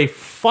 after a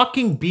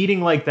fucking beating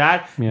like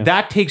that,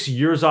 that takes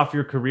years off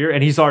your career,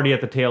 and he's already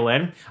at the tail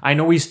end. I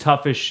know he's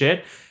tough as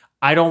shit.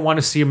 I don't want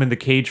to see him in the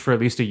cage for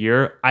at least a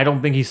year. I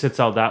don't think he sits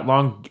out that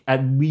long.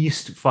 At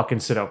least fucking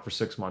sit out for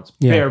 6 months.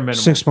 Bare minimum.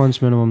 6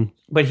 months minimum.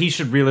 But he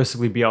should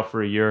realistically be out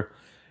for a year.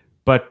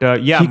 But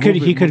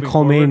he could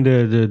culminate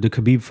the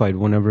Khabib fight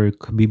whenever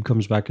Khabib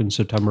comes back in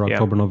September,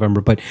 October,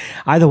 November. But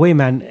either way,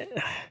 man.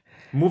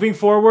 Moving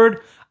forward,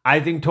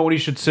 I think Tony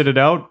should sit it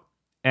out,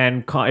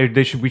 and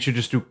we should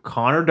just do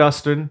Conor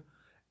Dustin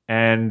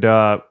and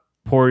Khabib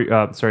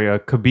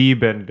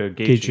and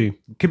Gaethje.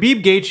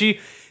 Khabib Gaethje.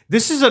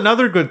 This is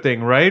another good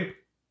thing, right?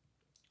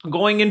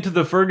 Going into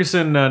the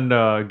Ferguson and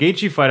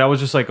Gaethje fight, I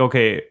was just like,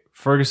 okay,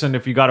 Ferguson,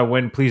 if you got to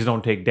win, please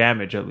don't take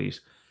damage at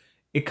least.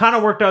 It kind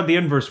of worked out the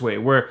inverse way,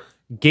 where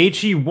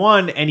Gaethje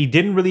won, and he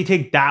didn't really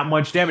take that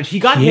much damage. He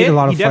got hit.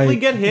 He definitely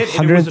get hit.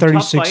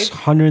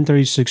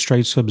 136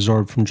 strikes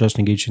absorbed from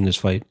Justin Gaethje in this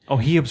fight. Oh,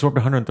 he absorbed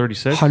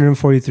 136?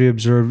 143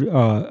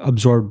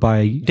 absorbed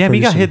by Damn, Ferguson. He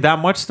got hit that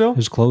much still? It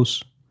was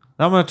close.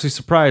 I'm actually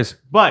surprised.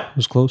 But it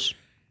was close.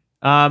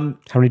 How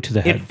many to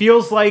the head? It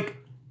feels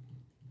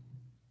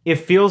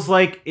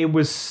like it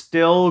was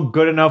still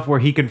good enough where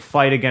he can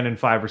fight again in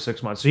 5 or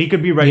 6 months. So he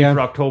could be ready for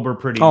October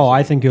pretty easily.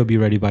 I think he'll be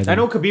ready by then. I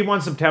know Khabib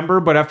won September,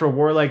 but after a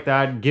war like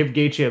that, give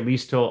Gaethje at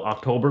least till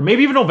October,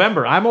 maybe even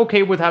November. I'm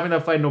okay with having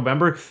that fight in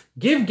November.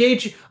 Give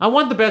Gaethje, I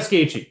want the best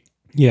Gaethje.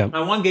 Yeah.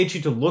 I want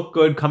Gaethje to look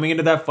good coming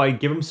into that fight,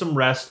 give him some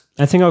rest.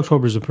 I think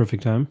October is the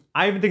perfect time.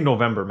 I even think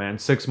November, man.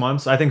 6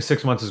 months. I think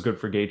 6 months is good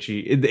for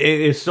Gaethje.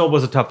 It still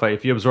was a tough fight.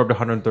 If you absorbed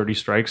 130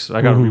 strikes,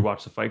 I got to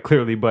rewatch the fight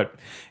clearly. But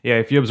yeah,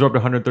 if you absorbed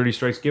 130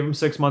 strikes, give him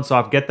 6 months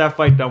off. Get that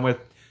fight done with.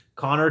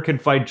 Conor can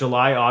fight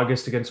July,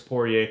 August against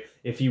Poirier.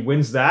 If he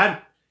wins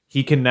that,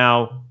 he can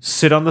now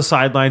sit on the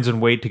sidelines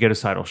and wait to get his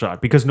title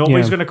shot. Because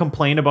nobody's going to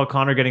complain about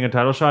Conor getting a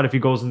title shot if he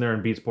goes in there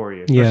and beats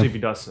Poirier. Especially if he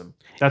does him.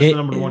 That's the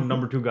number one,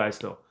 number two guy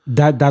still.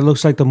 That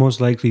looks like the most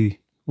likely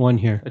one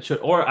here. It should,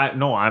 or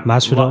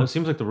Masvidal. It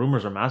seems like the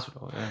rumors are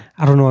Masvidal. Yeah.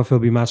 I don't know if it'll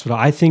be Masvidal.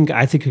 I think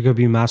it could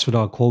be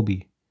Masvidal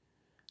Colby,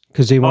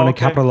 because they want to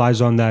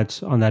capitalize on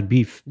that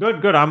beef.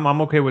 Good.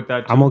 I'm okay with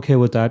that too. I'm okay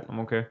with that.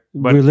 I'm okay.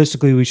 But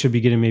realistically, we should be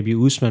getting maybe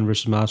Usman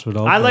versus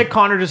Masvidal. I like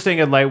Conor just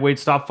staying at lightweight.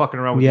 Stop fucking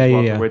around with these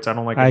welterweights. I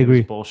don't like any of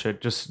this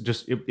bullshit.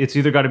 It's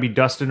either got to be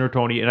Dustin or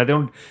Tony,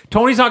 and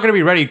Tony's not going to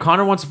be ready.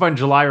 Conor wants to fight in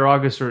July or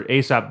August or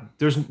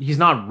ASAP. He's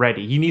not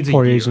ready. He needs a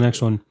year. Poirier's the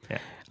next one.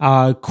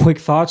 Yeah. Quick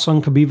thoughts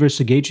on Khabib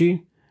versus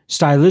Gaethje.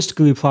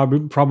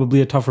 Stylistically,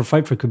 probably a tougher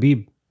fight for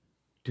Khabib.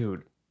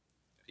 Dude.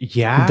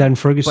 Yeah, than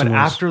Ferguson but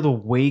was. After the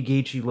way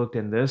Gaethje looked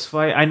in this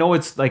fight, I know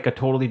it's like a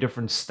totally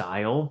different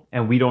style,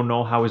 and we don't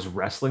know how his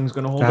wrestling's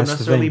going to hold him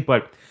necessarily,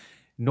 but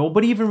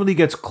nobody even really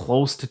gets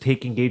close to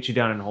taking Gaethje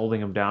down and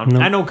holding him down. No.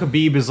 I know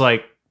Khabib is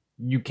like,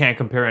 you can't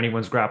compare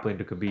anyone's grappling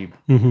to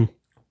Khabib,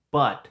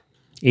 but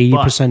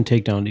 80%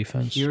 takedown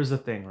defense. Here's the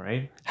thing,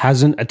 right?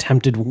 Hasn't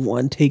attempted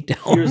one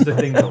takedown. Here's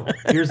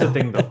the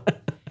thing, though.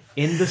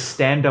 In the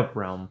stand-up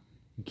realm,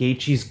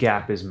 Gaethje's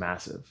gap is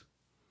massive.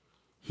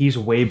 He's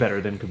way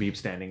better than Khabib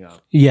standing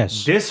up.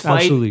 Yes. This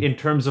fight, in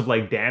terms of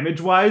like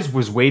damage-wise,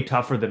 was way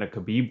tougher than a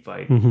Khabib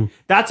fight.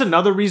 That's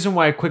another reason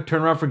why a quick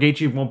turnaround for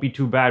Gaethje won't be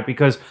too bad,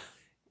 because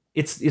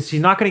he's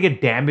not going to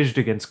get damaged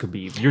against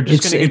Khabib. You're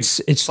just going to get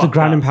it's the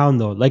ground and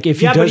pound though. Like if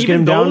he does get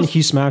him down,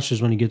 he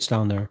smashes when he gets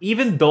down there.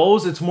 Even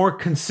those, it's more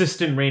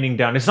consistent raining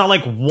down. It's not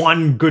like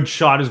one good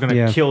shot is going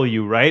to kill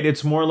you, right?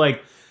 It's more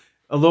like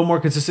a little more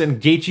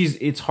consistent. Gaethje's,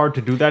 it's hard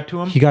to do that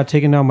to him. He got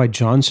taken down by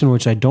Johnson,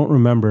 which I don't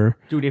remember.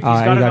 Dude, if he's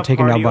got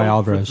taken down by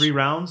Alvarez for 3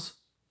 rounds,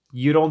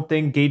 you don't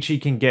think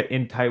Gaethje can get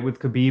in tight with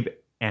Khabib?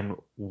 And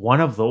one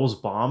of those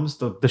bombs,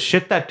 the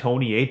shit that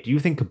Tony ate, do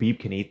you think Khabib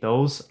can eat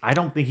those? I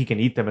don't think he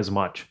can eat them as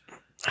much.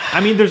 I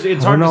mean,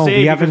 it's hard to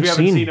say because we haven't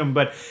seen him,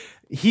 but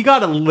he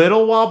got a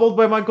little wobbled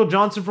by Michael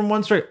Johnson from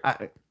one strike.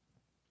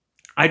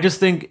 I just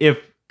think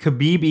if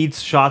Khabib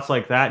eats shots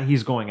like that,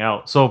 he's going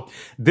out. So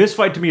this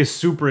fight to me is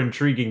super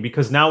intriguing,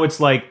 because now it's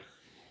like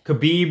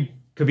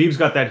Khabib's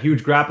got that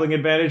huge grappling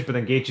advantage, but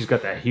then Gaethje's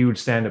got that huge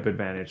stand-up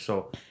advantage.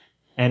 So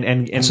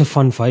and it's a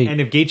fun fight. And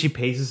if Gaethje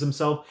paces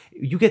himself,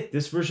 you get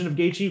this version of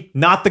Gaethje,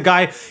 not the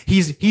guy.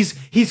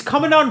 He's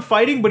coming out and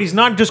fighting, but he's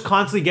not just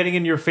constantly getting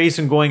in your face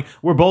and going,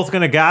 "We're both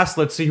gonna gas.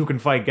 Let's see who can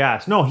fight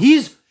gas." No,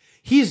 he's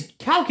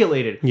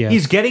calculated. Yeah.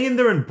 He's getting in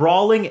there and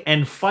brawling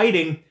and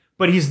fighting.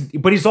 But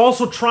he's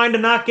also trying to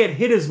not get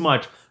hit as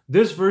much.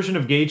 This version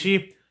of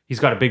Gaethje, he's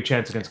got a big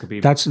chance against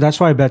Khabib. That's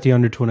why I bet the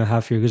under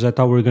 2.5 here, because I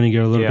thought we were going to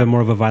get a little bit more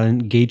of a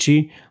violent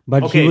Gaethje,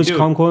 but he was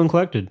calm, cool, and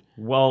collected.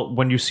 Well,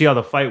 when you see how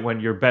the fight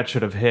went, your bet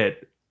should have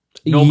hit.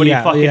 Nobody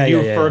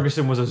knew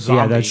Ferguson was a zombie.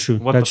 Yeah, that's true.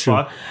 What that's the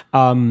fuck?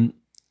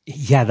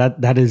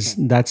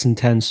 That's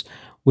intense.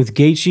 With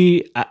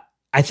Gaethje,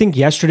 I think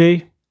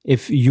yesterday,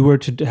 if you were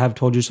to have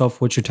told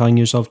yourself what you're telling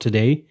yourself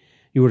today,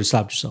 you would have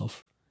slapped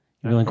yourself.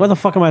 You're like, why the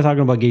fuck am I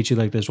talking about Gaethje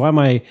like this? Why am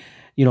I,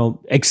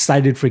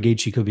 excited for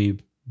Gaethje Khabib?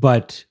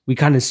 But we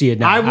kind of see it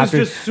now. I was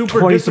just super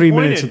 23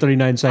 minutes and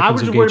 39 seconds. I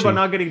was just worried about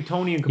not getting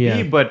Tony and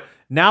Khabib, but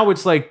now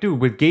it's like,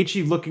 dude, with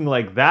Gaethje looking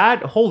like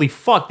that, holy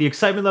fuck, the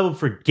excitement level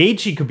for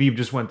Gaethje Khabib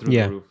just went through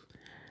the roof.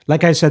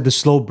 Like I said, the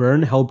slow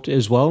burn helped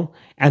as well,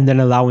 and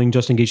then allowing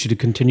Justin Gaethje to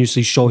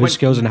continuously show his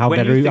skills and how much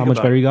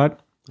better he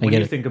got. When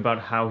you think about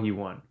how he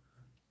won,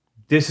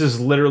 this is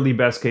literally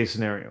best case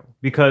scenario,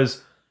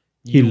 because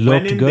you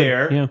went in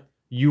there. Yeah.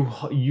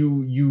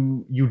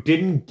 You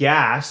didn't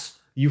gas.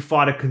 You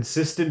fought a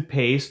consistent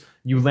pace.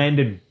 You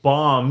landed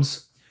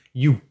bombs.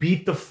 You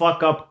beat the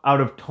fuck up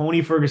out of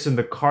Tony Ferguson,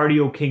 the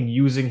cardio king,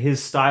 using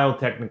his style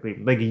technically.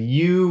 Like,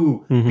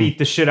 you beat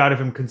the shit out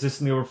of him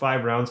consistently over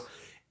 5 rounds.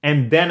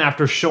 And then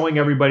after showing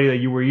everybody that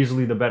you were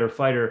easily the better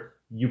fighter,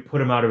 you put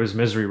him out of his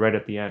misery right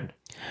at the end.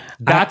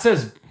 That's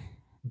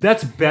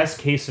best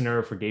case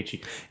scenario for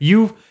Gaethje.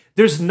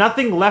 There's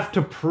nothing left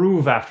to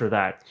prove after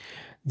that.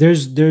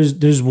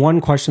 There's one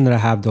question that I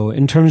have though.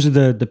 In terms of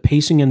the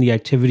pacing and the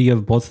activity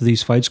of both of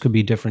these fights could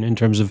be different in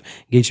terms of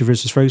Gaethje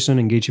versus Ferguson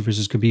and Gaethje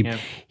versus Khabib. Yeah.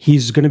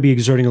 He's going to be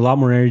exerting a lot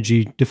more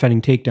energy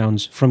defending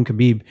takedowns from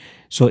Khabib.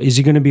 So is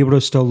he going to be able to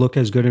still look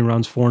as good in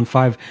rounds 4 and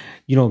 5?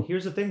 You know,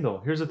 here's the thing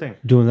though.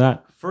 Doing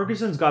that.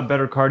 Ferguson's got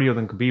better cardio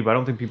than Khabib. I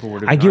don't think people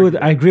would. I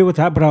agree with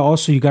that,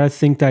 but you got to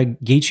think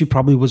that Gaethje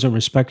probably wasn't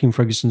respecting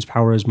Ferguson's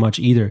power as much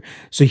either.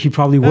 So he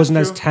probably wasn't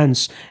as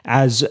tense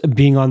as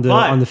being on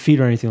the feet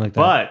or anything like that.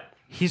 But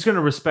he's going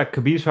to respect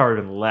Khabib's power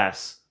even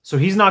less. So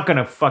he's not going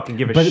to fucking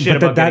give a shit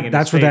about getting in his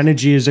That's where the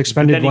energy is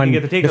expended when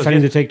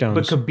defending the takedowns.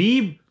 But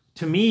Khabib,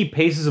 to me,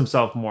 paces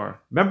himself more.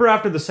 Remember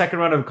after the second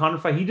round of the Conor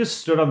fight, he just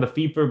stood on the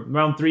feet for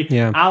round 3.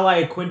 Yeah.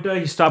 Ally Quinta,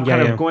 he stopped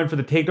kind of going for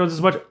the takedowns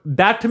as much.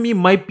 That, to me,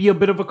 might be a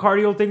bit of a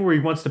cardio thing where he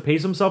wants to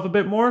pace himself a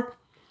bit more.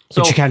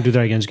 But you can't do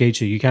that against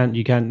Gaethje.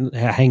 You can't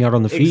hang out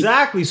on the feet.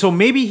 Exactly. So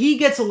maybe he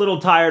gets a little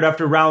tired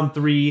after round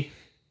 3.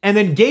 And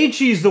then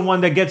Gaethje's the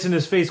one that gets in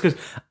his face because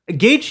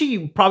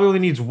Gaethje probably only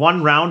needs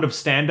 1 round of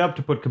stand-up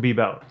to put Khabib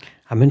out.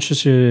 I'm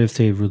interested if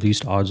they've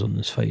released odds on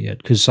this fight yet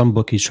because some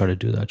bookies try to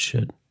do that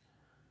shit.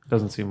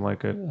 Doesn't seem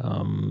like it.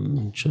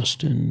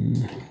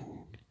 Justin.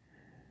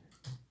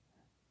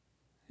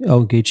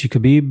 Oh, Gaethje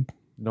Khabib.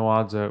 No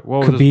odds at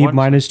Khabib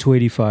minus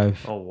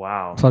 285. Oh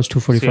wow. Plus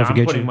 245 for Gaethje.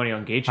 I'm putting money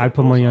on Gaethje. I'd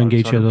put money on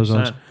Gaethje at those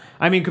odds.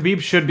 I mean,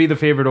 Khabib should be the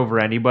favorite over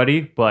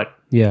anybody, but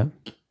yeah.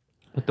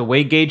 But the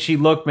way Gaethje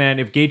looked, man,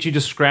 if Gaethje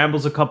just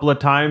scrambles a couple of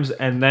times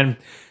and then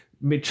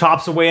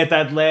chops away at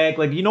that leg,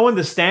 like, you know, in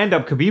the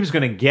stand-up, Khabib's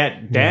going to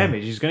get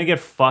damaged. He's going to get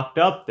fucked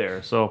up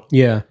there. So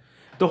yeah,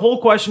 the whole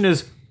question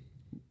is,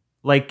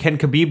 like, can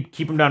Khabib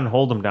keep him down and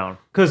hold him down?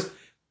 Because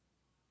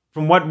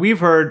from what we've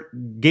heard,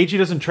 Gaethje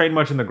doesn't train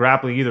much in the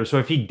grappling either. So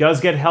if he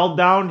does get held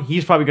down,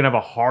 he's probably going to have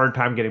a hard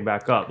time getting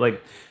back up,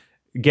 like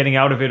getting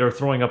out of it or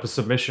throwing up a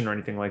submission or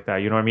anything like that.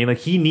 You know what I mean? Like,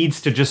 he needs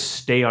to just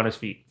stay on his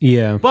feet.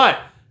 Yeah. But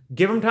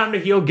give him time to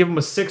heal. Give him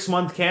a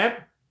 6-month camp.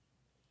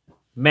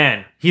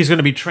 Man, he's going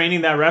to be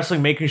training that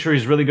wrestling, making sure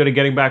he's really good at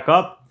getting back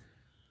up.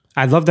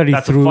 I love that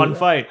That's a fun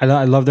fight.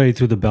 I love that he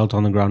threw the belt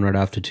on the ground right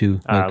after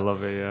too. Like, I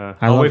love it. Yeah,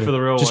 I'll wait for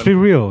the real one. Just be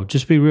real.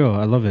 Just be real.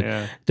 I love it.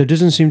 Yeah. There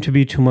doesn't seem to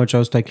be too much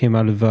else that came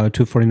out of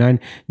 249.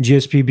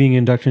 GSP being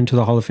inducted into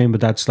the Hall of Fame, but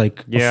that's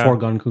like a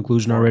foregone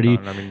conclusion already.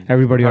 I mean,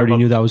 everybody already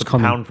knew that was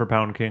coming. Pound for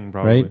pound king,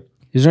 probably. Right?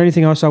 Is there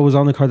anything else that was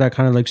on the card that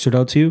kind of like stood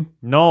out to you?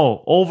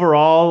 No.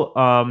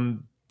 Overall,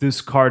 this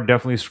card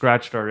definitely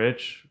scratched our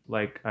itch.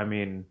 Like, I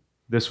mean,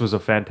 this was a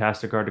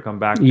fantastic card to come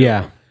back to.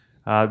 Yeah.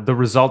 The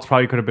results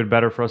probably could have been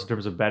better for us in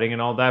terms of betting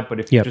and all that, but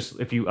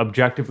if you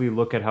objectively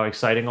look at how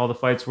exciting all the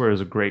fights were, it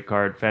was a great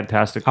card,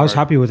 fantastic card. I was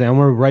happy with it, and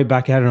we're right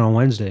back at it on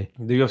Wednesday.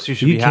 The UFC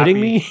should be happy. Are you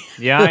kidding me?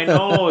 Yeah, I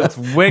know. It's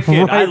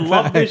wicked. I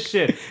love this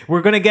shit.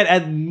 We're going to get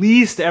at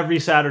least every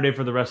Saturday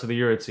for the rest of the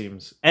year, it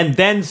seems. And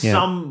then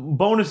some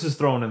bonuses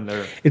thrown in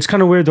there. It's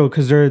kind of weird, though,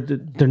 because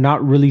they're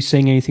not really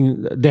saying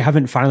anything. They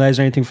haven't finalized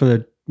anything for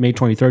the May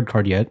 23rd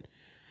card yet.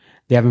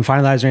 They haven't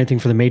finalized anything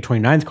for the May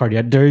 29th card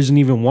yet. There isn't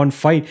even one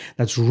fight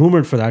that's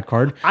rumored for that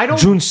card.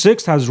 June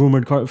 6th has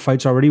rumored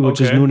fights already, which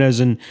is Nunes,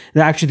 and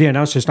actually they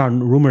announced it's not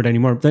rumored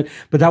anymore. But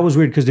that was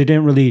weird because they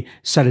didn't really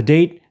set a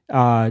date,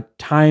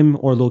 time,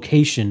 or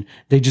location.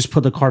 They just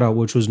put the card out,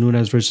 which was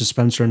Nunes versus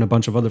Spencer and a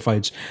bunch of other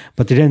fights.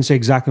 But they didn't say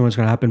exactly what's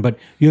going to happen. But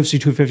UFC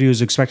 250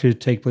 was expected to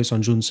take place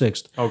on June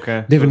 6th.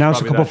 Okay. They've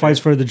announced a couple fights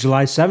for the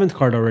July 7th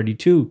card already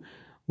too,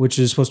 which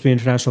is supposed to be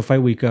International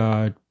Fight Week,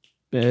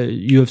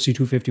 UFC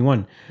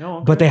 251. Oh,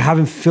 okay. But they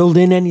haven't filled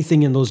in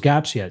anything in those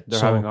gaps yet. They're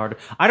having hard.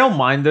 I don't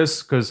mind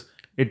this because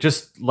it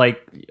just,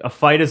 like, a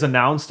fight is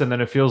announced and then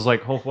it feels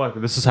like, oh fuck,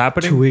 this is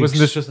happening. 2 weeks. Wasn't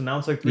this just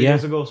announced like 3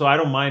 days ago? So I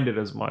don't mind it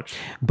as much.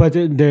 But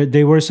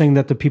they were saying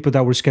that the people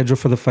that were scheduled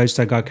for the fights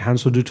that got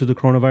canceled due to the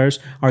coronavirus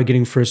are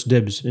getting first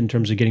dibs in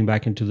terms of getting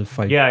back into the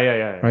fight.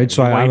 Yeah. Right.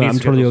 So I'm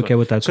totally okay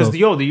with that. Because the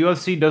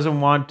UFC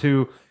doesn't want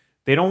to.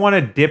 They don't want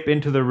to dip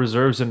into the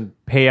reserves and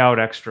pay out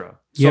extra.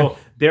 So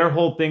their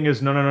whole thing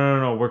is,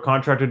 no. We're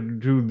contracted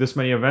to do this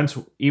many events.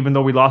 Even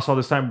though we lost all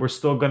this time, we're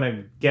still going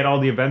to get all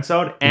the events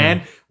out.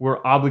 And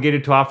we're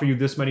obligated to offer you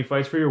this many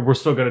fights for you. We're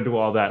still going to do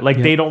all that. Like,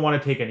 they don't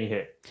want to take any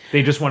hit.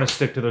 They just want to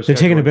stick to their schedule.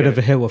 They're taking a bit of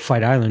a hit with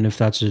Fight Island, if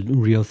that's a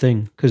real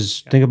thing.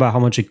 Because think about how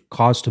much it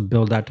costs to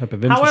build that type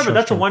of infrastructure. However,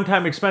 that's a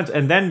one-time expense.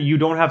 And then you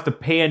don't have to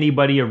pay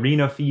anybody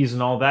arena fees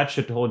and all that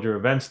shit to hold your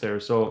events there.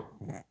 So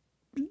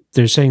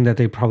they're saying that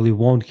they probably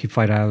won't keep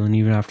Fight Island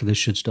even after this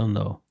shit's done,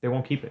 though. They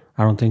won't keep it.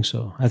 I don't think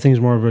so. I think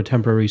it's more of a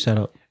temporary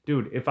setup.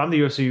 Dude, if I'm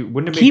the UFC,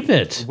 wouldn't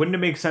it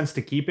make sense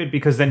to keep it?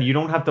 Because then you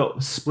don't have to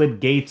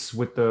split gates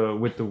with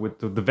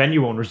the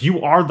venue owners.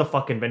 You are the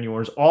fucking venue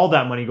owners. All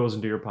that money goes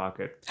into your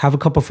pocket. Have a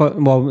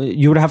couple.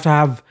 You would have to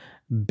have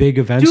big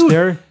events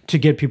there to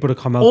get people to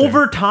come out.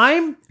 Over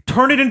time,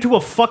 turn it into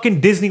a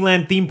fucking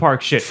Disneyland theme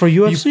park shit. For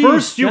UFC.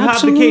 First you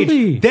have the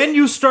cage. Then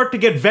you start to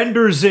get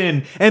vendors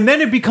in. And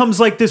then it becomes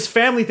like this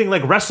family thing,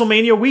 like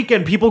WrestleMania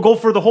weekend. People go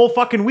for the whole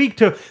fucking week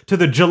to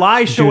the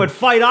July show at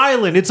Fight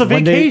Island. It's a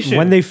vacation.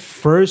 When they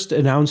first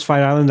announced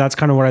Fight Island, that's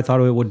kind of what I thought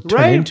it would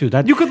turn into.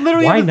 You could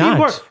literally have a theme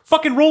park.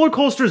 fucking roller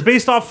coasters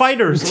based off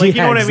fighters. Like,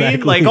 you know what I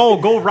mean? Like, oh,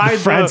 go ride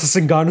Francis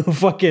Ngannou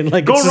fucking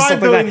like go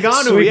ride the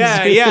Ngannou.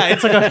 Yeah.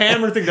 It's like a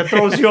hammer thing that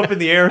throws you up in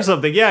the air or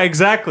something. Yeah,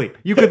 exactly.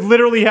 You could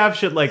literally have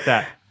shit like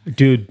that.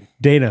 Dude,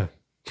 Dana.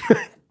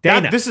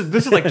 This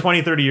is like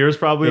 20, 30 years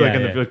probably, like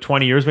in the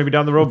 20 years maybe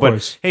down the road.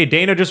 But hey,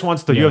 Dana just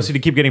wants the UFC to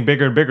keep getting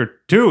bigger and bigger.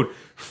 Dude,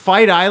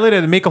 Fight Island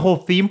and make a whole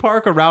theme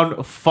park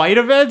around fight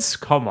events?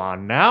 Come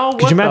on now.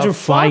 Could you imagine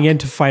flying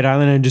into Fight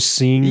Island and just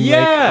seeing like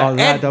all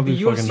that? That'd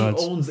be fucking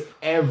nuts. The UFC owns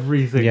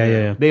everything.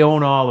 Yeah. They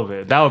own all of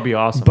it. That would be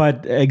awesome.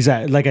 But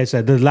exactly, like I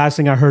said, the last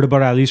thing I heard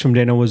about it, at least from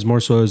Dana, was more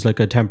so as like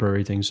a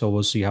temporary thing. So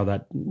we'll see how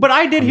that. But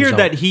I did hear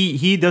that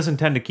he doesn't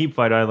tend to keep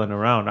Fight Island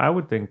around. I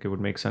would think it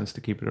would make sense to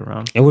keep it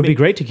around. It would be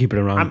great to keep it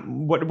around.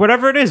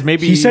 Whatever it is,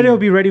 maybe he said it'll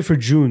be ready for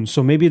June.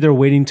 So maybe they're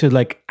waiting to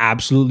like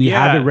absolutely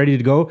have it ready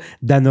to go.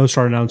 Then they'll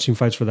start announcing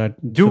fights for that.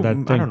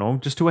 I don't know,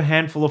 just do a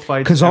handful of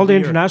fights. Because all the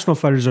international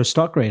fighters are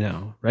stuck right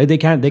now, right? They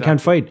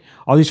can't fight.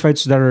 All these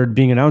fights that are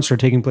being announced are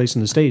taking place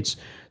in the States.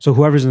 So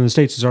whoever's in the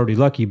States is already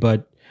lucky.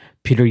 But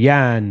Peter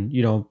Yan,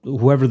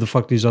 whoever the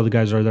fuck these other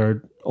guys are that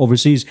are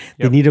overseas,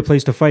 they need a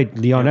place to fight.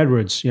 Leon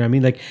Edwards, you know what I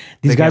mean? Like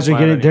these guys are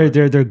getting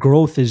their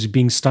growth is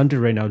being stunted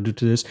right now due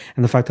to this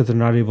and the fact that they're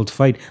not able to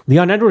fight.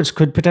 Leon Edwards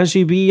could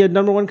potentially be a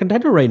 #1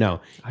 contender right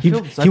now. He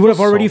would have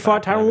already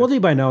fought Tyron Woodley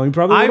by now. He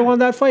probably would have won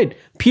that fight.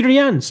 Peter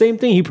Yan, same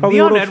thing. He probably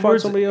would have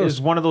fought somebody else.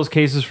 Is one of those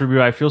cases for me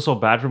where I feel so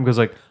bad for him because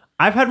like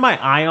I've had my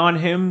eye on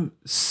him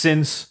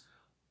since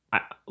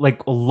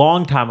like a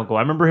long time ago.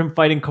 I remember him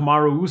fighting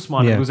Kamaru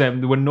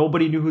Usman when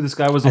nobody knew who this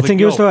guy was. I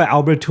think it was the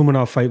Albert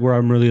Tumanov fight where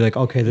I'm really like,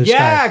 okay, this guy.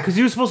 Yeah, because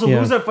he was supposed to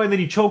lose that fight and then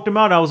he choked him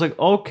out. I was like,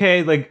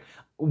 okay, like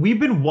we've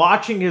been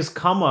watching his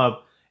come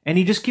up and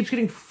he just keeps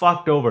getting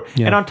fucked over.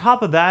 Yeah. And on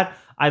top of that,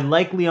 I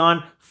like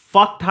Leon.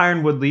 Fuck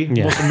Tyron Woodley,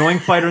 most annoying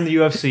fighter in the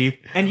UFC,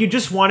 and you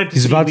just wanted to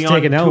see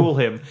Leon tool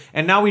him.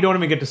 And now we don't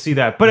even get to see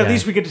that. But at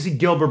least we get to see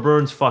Gilbert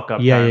Burns fuck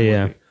up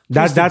Tyron Woodley.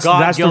 That's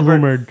the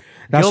rumored.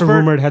 That's the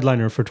rumored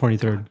headliner for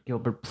 23rd.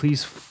 Gilbert,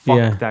 please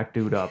fuck that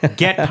dude up.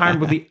 Get Tyron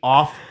Woodley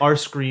off our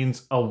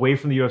screens, away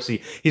from the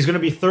UFC. He's going to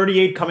be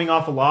 38 coming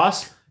off a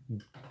loss.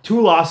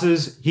 2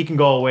 losses, he can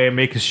go away and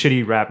make his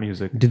shitty rap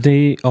music. Did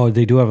they? Oh,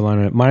 they do have a line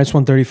on it.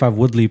 -135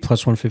 Woodley,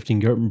 +115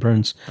 Gilbert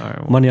Burns. Right,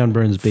 well, money on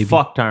Burns, baby.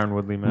 Fuck Tyron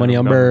Woodley, man. Money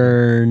on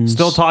Burns.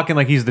 Still talking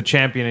like he's the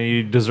champion and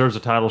he deserves a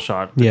title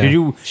shot. Yeah.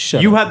 You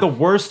had the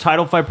worst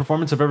title fight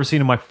performance I've ever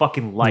seen in my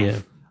fucking life. Yeah.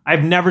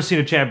 I've never seen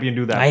a champion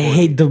do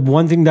that. The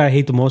one thing that I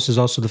hate the most is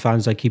also the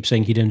fans that keep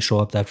saying he didn't show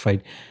up that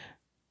fight.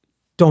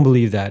 Don't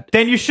believe that.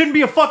 Then you shouldn't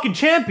be a fucking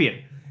champion.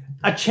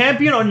 A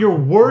champion on your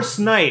worst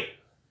night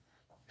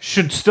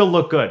should still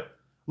look good.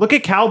 Look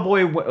at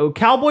Cowboy.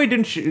 Cowboy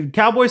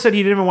said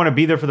he didn't even want to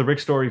be there for the Rick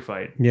Story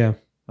fight. Yeah.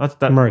 That's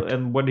that. Merc.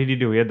 And what did he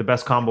do? He had the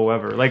best combo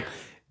ever. Like,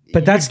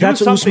 but that's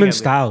Usman's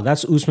style.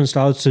 That's Usman's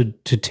style to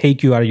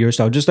take you out of your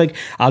style. Just like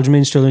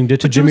Aljamain Sterling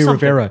did to Jimmy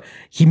Rivera.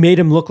 He made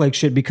him look like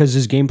shit because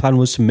his game plan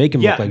was to make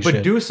him look like shit. Yeah,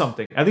 but do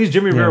something. At least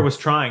Jimmy Rivera was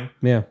trying.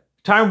 Yeah.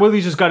 Tyron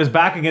Woodley's just got his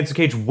back against the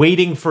cage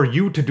waiting for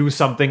you to do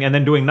something and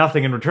then doing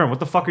nothing in return. What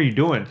the fuck are you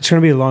doing? It's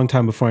going to be a long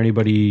time before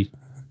anybody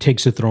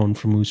takes a throne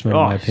from Usman,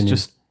 in my opinion.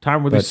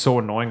 Tyron Woodley's so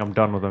annoying. I'm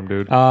done with him,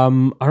 dude.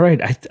 All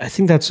right. I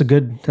think that's a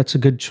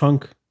good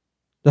chunk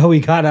that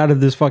we got out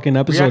of this fucking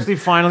episode. We actually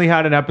finally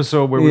had an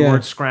episode where we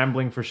weren't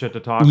scrambling for shit to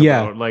talk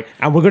about. Like,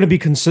 and we're going to be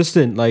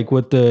consistent, like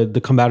with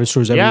the combative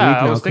stories every week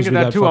now. I was thinking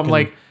that too.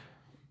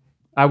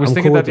 I was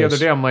thinking that the other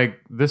day. I'm like,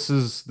 this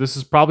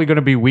is probably going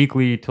to be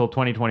weekly till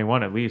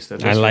 2021 at least.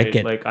 I like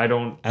it. Like,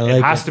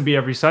 it has to be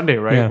every Sunday,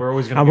 right? Yeah. We're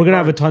always going to. And we're going to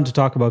have a ton to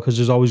talk about because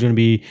there's always going to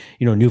be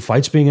new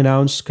fights being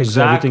announced because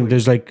everything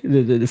there's like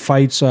the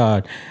fights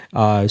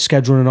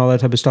scheduling and all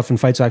that type of stuff and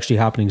fights actually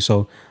happening.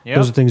 So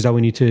those are things that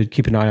we need to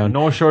keep an eye on.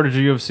 No shortage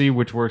of UFC,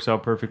 which works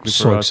out perfectly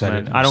for us.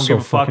 Man. I don't give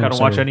a fuck. I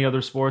don't watch any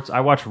other sports.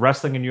 I watch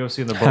wrestling and UFC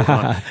and they're both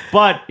on.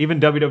 But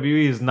even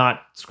WWE is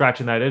not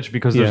scratching that itch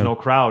because there's no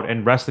crowd,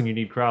 and wrestling you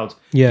need crowds.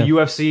 Yeah. The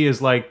UFC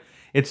is like,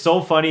 it's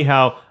so funny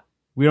how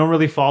we don't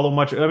really follow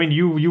much. I mean,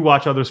 you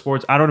watch other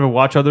sports. I don't even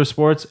watch other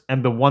sports.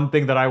 And the one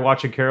thing that I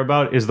watch and care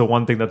about is the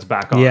one thing that's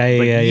back on.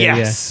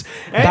 Yes.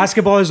 And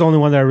basketball is the only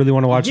one that I really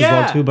want to watch as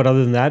well too. But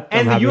other than that,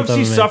 and the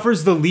UFC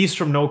suffers the least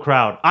from no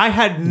crowd. I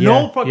had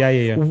no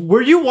problem.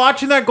 Were you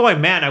watching that going,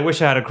 man, I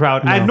wish I had a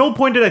crowd? No. At no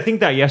point did I think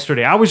that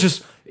yesterday.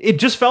 It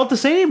just felt the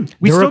same.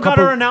 We still got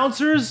our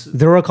announcers.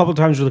 There were a couple of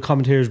times where the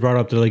commentators brought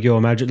up, they're like, yo,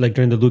 imagine, like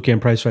during the Luque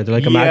and Price fight, they're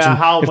like, imagine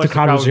if the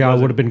crowd was, it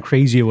would have been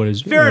crazy. It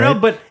was fair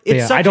enough, but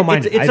it's I don't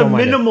mind. It's a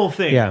minimal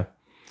thing. Yeah.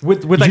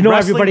 With like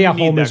everybody at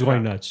home is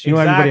going nuts.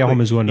 Everybody at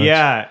home is going nuts.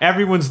 Yeah,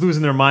 everyone's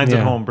losing their minds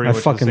at home. I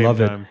fucking love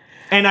it.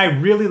 And I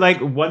really like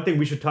one thing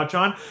we should touch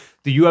on.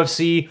 The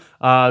UFC,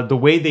 the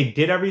way they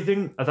did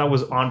everything, I thought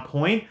was on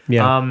point.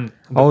 Yeah.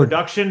 The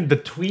production, the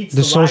tweets,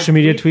 the social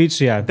media tweets.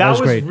 Yeah, that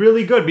was great.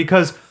 Really good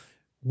because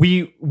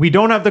we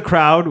don't have the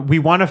crowd. We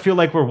want to feel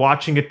like we're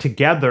watching it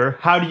together.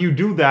 How do you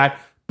do that?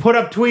 put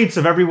up tweets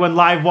of everyone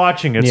live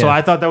watching it. So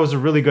I thought that was a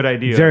really good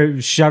idea.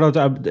 Very shout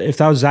out if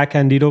that was Zach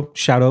Candido.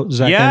 Shout out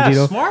Zach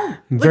Candido. Smart.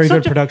 Very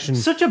good production.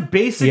 Such a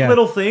basic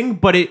little thing,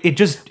 but it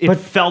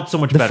felt so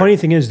much better. The funny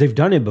thing is they've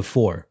done it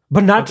before,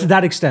 but not to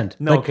that extent.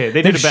 No, like,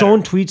 they've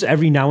shown tweets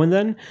every now and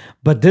then,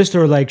 but this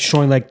they're like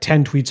showing like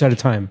 10 tweets at a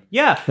time.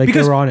 Yeah, like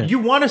because they're on it. You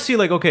want to see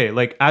like, okay,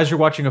 like as you're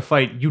watching a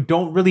fight, you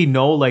don't really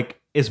know like,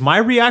 is my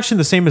reaction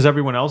the same as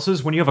everyone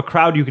else's? When you have a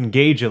crowd, you can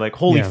gauge it. Like,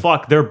 holy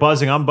fuck, they're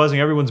buzzing, I'm buzzing,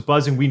 everyone's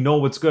buzzing, we know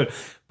what's good.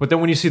 But then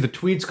when you see the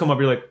tweets come up,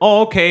 you're like,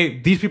 oh, okay,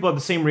 these people have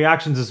the same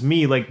reactions as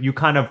me. Like, you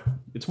kind of,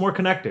 it's more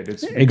connected.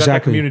 It's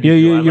exactly.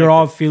 You're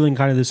all feeling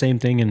kind of the same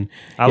thing, and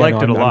I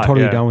liked it a lot. I'm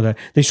totally down with that.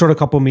 They showed a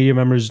couple media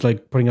members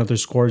like putting out their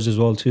scores as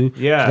well too.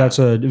 Yeah, so that's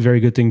a very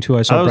good thing too.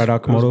 I saw Brad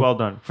Okamoto. That was well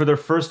done for their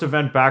first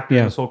event back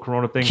during this whole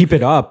Corona thing. Keep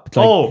it up.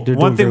 Like,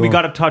 one thing we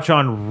got to touch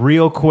on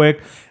real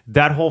quick: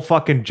 that whole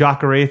fucking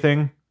Jacare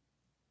thing.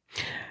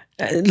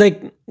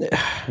 Like,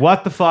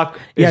 what the fuck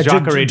is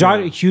Jacare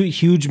doing?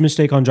 Huge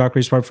mistake on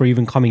Jacare's part for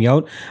even coming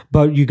out,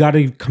 but you got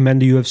to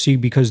commend the UFC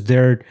because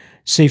their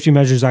safety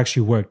measures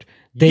actually worked.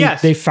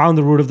 They found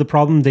the root of the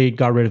problem. They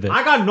got rid of it.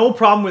 I got no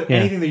problem with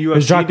anything the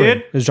UFC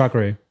did. It's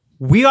Jacare.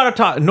 We got to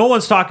talk. No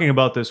one's talking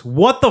about this.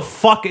 What the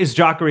fuck is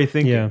Jacare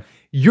thinking? Yeah.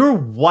 Your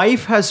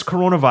wife has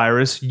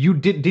coronavirus. You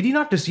did he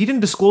not? He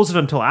didn't disclose it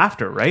until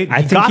after, right?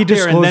 I think he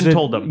disclosed and then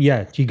told them.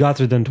 Yeah, he got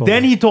there then told them.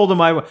 Then he told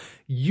them,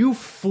 you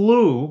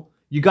flew.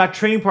 You got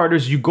training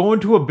partners. You go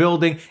into a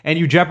building and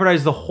you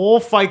jeopardize the whole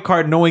fight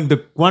card, knowing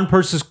the one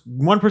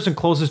person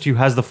closest to you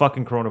has the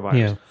fucking coronavirus.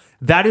 Yeah.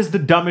 That is the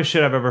dumbest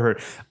shit I've ever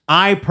heard.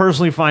 I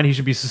personally find he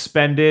should be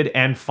suspended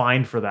and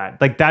fined for that.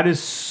 Like, that is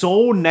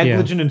so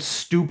negligent and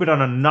stupid on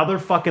another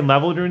fucking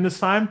level during this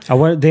time.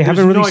 They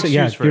haven't really said.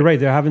 Yeah, you're right.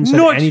 They haven't said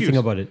anything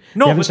about it.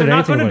 No, but they're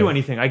not going to do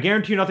anything. I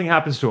guarantee you, nothing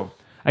happens to him.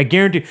 I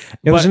guarantee.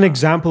 It was an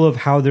example of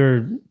how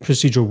their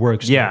procedure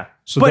works. Yeah,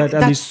 so but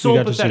that's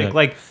so pathetic.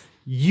 Like,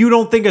 you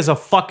don't think as a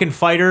fucking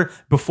fighter,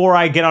 before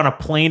I get on a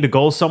plane to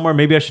go somewhere,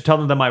 maybe I should tell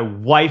them that my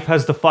wife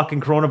has the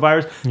fucking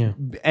coronavirus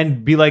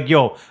and be like,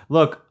 yo,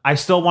 look, I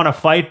still want to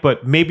fight,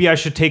 but maybe I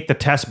should take the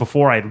test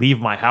before I leave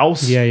my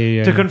house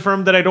to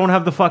confirm that I don't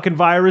have the fucking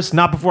virus,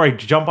 not before I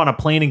jump on a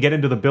plane and get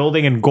into the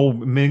building and go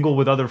mingle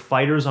with other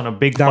fighters on a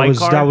big fight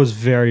card. That was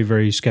very,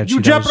 very sketchy.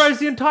 You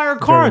jeopardized the entire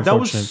card. That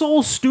was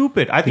so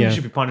stupid. I think you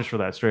should be punished for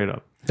that, straight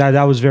up.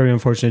 That was very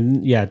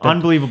unfortunate. Yeah,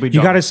 unbelievably.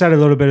 You got to set a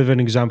little bit of an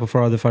example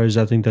for other fighters.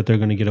 I think that they're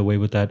going to get away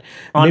with that.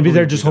 Maybe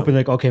they're just hoping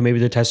like, okay, maybe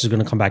the test is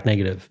going to come back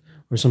negative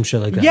or some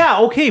shit like that. Yeah,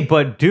 okay,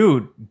 but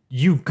dude,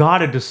 you got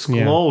to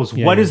disclose.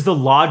 What is the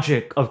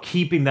logic of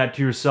keeping that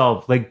to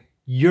yourself? Like,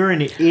 you're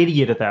an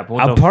idiot at that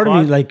point. Part of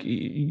me, like,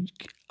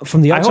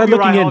 from the outside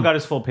looking in, got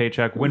his full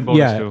paycheck, win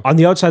bonus too. On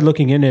the outside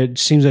looking in, it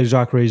seems like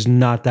Jacare is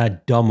not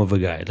that dumb of a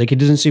guy. Like, it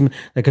doesn't seem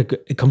like a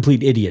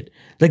complete idiot.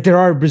 Like, there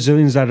are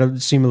Brazilians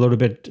that seem a little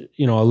bit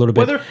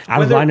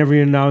out of line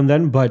every now and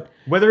then, but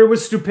whether it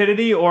was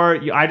stupidity or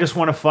I just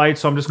want to fight,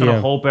 so I'm just going to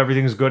hope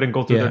everything's good and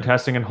go through their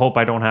testing and hope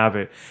I don't have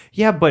it.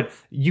 Yeah, but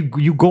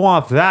you go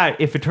off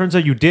that. If it turns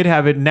out you did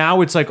have it,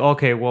 now it's like,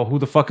 okay, well, who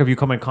the fuck have you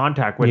come in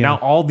contact with? Now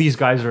all these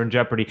guys are in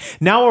jeopardy.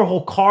 Now our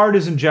whole card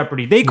is in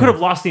jeopardy. They could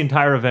have lost the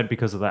entire event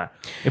because of that.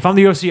 If I'm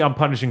the UFC, I'm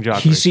punishing Jacare.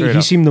 He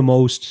seemed the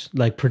most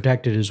like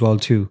protected as well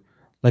too.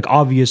 Like,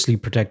 obviously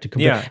protected.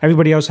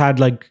 Everybody else had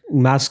like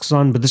masks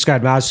on, but this guy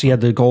had masks. He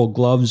had the gold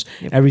gloves,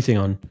 everything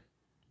on.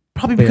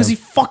 Probably because he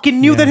fucking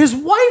knew that his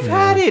wife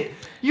had it.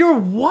 Your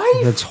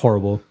wife? That's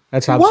horrible.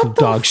 That's absolute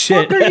dog shit.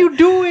 What the fuck are you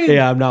doing?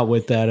 Yeah, I'm not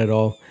with that at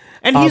all.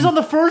 And he's on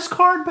the first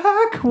card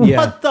back?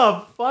 What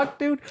the fuck,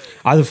 dude?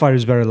 Other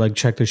fighters better like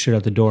check their shit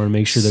at the door and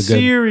make sure they're good.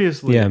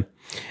 Seriously. Yeah.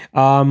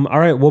 All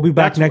right, we'll be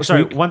back next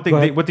week. One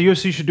thing, what the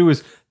UFC should do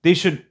is they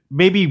should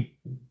maybe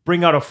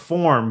bring out a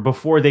form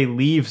before they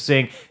leave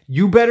saying,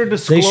 you better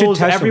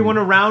disclose everyone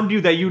around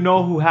you that you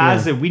know who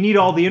has it. We need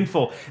all the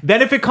info.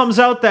 Then if it comes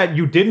out that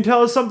you didn't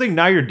tell us something,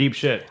 now you're deep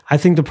shit. I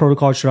think the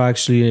protocol should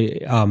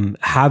actually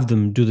have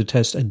them do the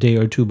test a day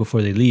or two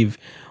before they leave.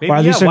 Maybe, or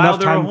at least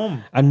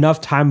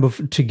enough time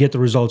to get the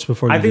results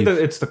before they leave. I think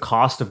that it's the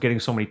cost of getting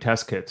so many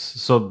test kits.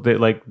 So they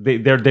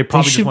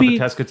probably just want the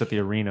test kits at the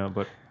arena,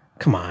 but...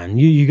 Come on,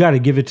 you got to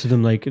give it to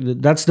them. Like,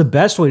 that's the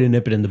best way to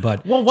nip it in the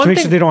bud. Well, to make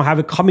sure they don't have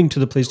it coming to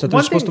the place that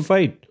they're supposed to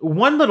fight.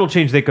 One little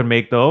change they could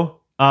make, though,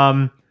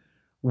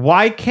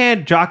 why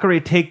can't Jacare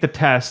take the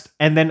test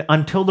and then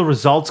until the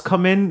results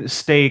come in,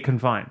 stay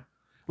confined?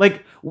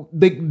 Like,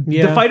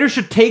 the fighter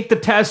should take the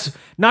test,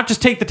 not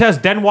just take the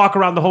test, then walk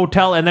around the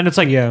hotel, and then it's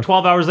like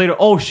 12 hours later,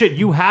 oh shit,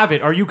 you have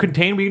it. Are you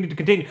contained? We need to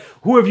contain.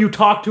 Who have you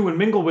talked to and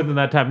mingled with in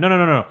that time?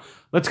 No.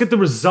 Let's get the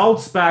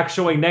results back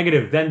showing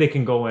negative, then they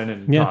can go in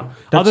and talk.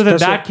 Other than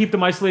that, keep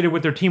them isolated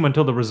with their team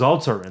until the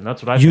results are in.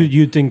 That's what I think.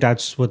 You think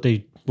that's what they would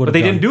have done. But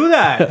they didn't do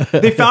that.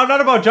 They found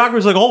out about Jacare.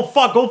 It's like, oh,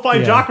 fuck, go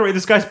find Jacare.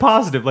 This guy's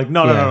positive. Like,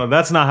 no.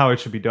 That's not how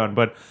it should be done.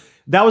 But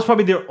that was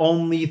probably their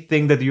only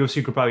thing that the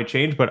UFC could probably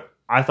change. But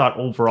I thought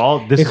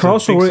overall this it could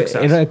is a big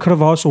success. It could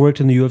have also worked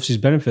in the UFC's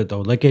benefit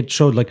though. Like it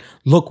showed, like,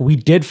 look, we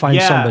did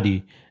find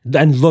somebody,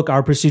 and look,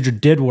 our procedure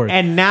did work.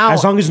 And now,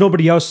 as long as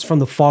nobody else from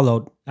the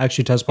fallout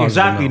actually tests positive.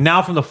 Exactly.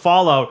 Now from the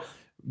fallout,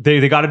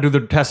 they got to do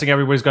the testing.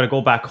 Everybody's got to go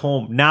back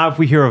home. Now, if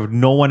we hear of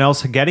no one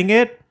else getting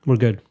it, we're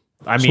good.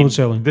 I mean,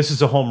 this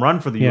is a home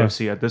run for the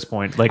UFC at this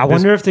point. Like, I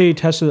wonder if they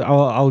tested.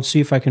 I'll see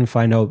if I can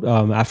find out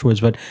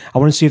afterwards. But I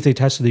want to see if they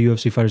tested the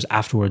UFC fighters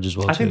afterwards as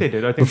well. I think they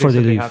did. I think before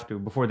they have to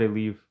before they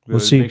leave. We'll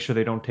see. Make sure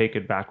they don't take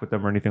it back with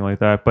them or anything like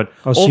that. But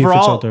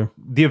overall,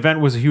 the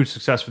event was a huge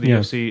success for the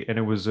UFC, and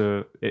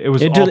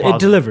it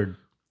delivered.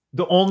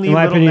 The only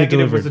little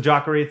negative was the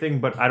Jacare thing,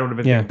 but I don't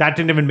even think that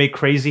didn't even make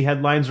crazy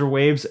headlines or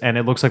waves, and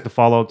it looks like the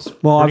fallout's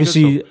well.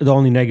 Obviously, the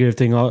only negative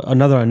thing,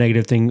 another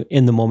negative thing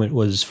in the moment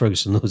was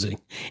Ferguson losing.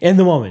 In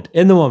the moment,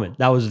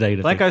 that was a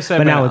negative. Like thing. I said,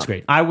 but now it's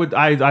great.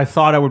 I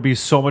thought I would be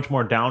so much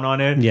more down on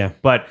it. Yeah,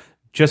 but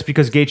just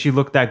because Gaethje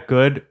looked that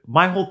good,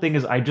 my whole thing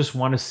is I just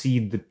want to see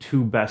the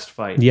two best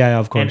fight. Yeah,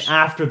 of course. And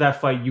after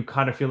that fight, you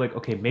kind of feel like,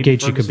 okay, maybe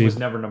Ferguson was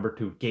never number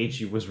 2.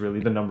 Gaethje was really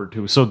the number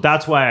 2. So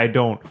that's why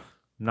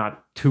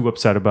not too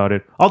upset about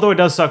it. Although it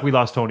does suck we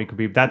lost Tony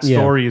Khabib. That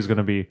story is going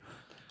to be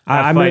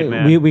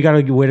we got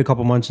to wait a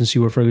couple months and see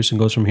where Ferguson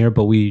goes from here,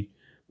 but we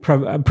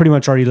pretty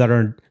much already let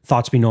our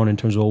thoughts be known in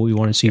terms of what we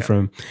want to see from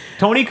him.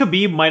 Tony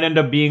Khabib might end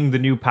up being the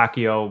new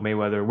Pacquiao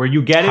Mayweather, where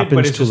you get it,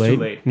 but it's just too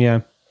late.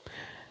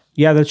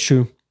 Yeah, that's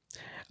true.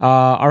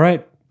 All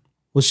right.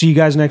 We'll see you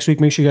guys next week.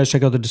 Make sure you guys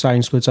check out the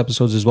Deciding Splits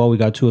episodes as well. We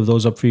got 2 of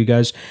those up for you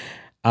guys.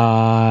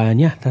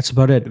 And yeah, that's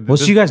about it. We'll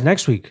see you guys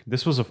next week.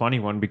 This was a funny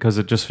one because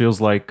it just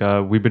feels like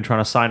we've been trying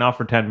to sign off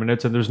for 10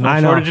 minutes and there's no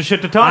shortage of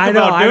shit to talk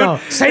about, dude. I know.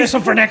 Save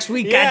some for next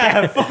week. But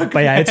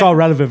yeah, it's all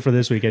relevant for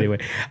this week anyway.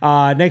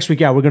 Next week,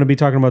 we're going to be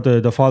talking about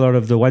the fallout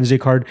of the Wednesday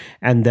card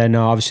and then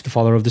obviously the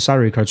fallout of the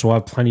Saturday card. So we'll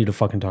have plenty to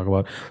fucking talk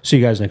about. See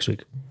you guys next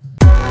week.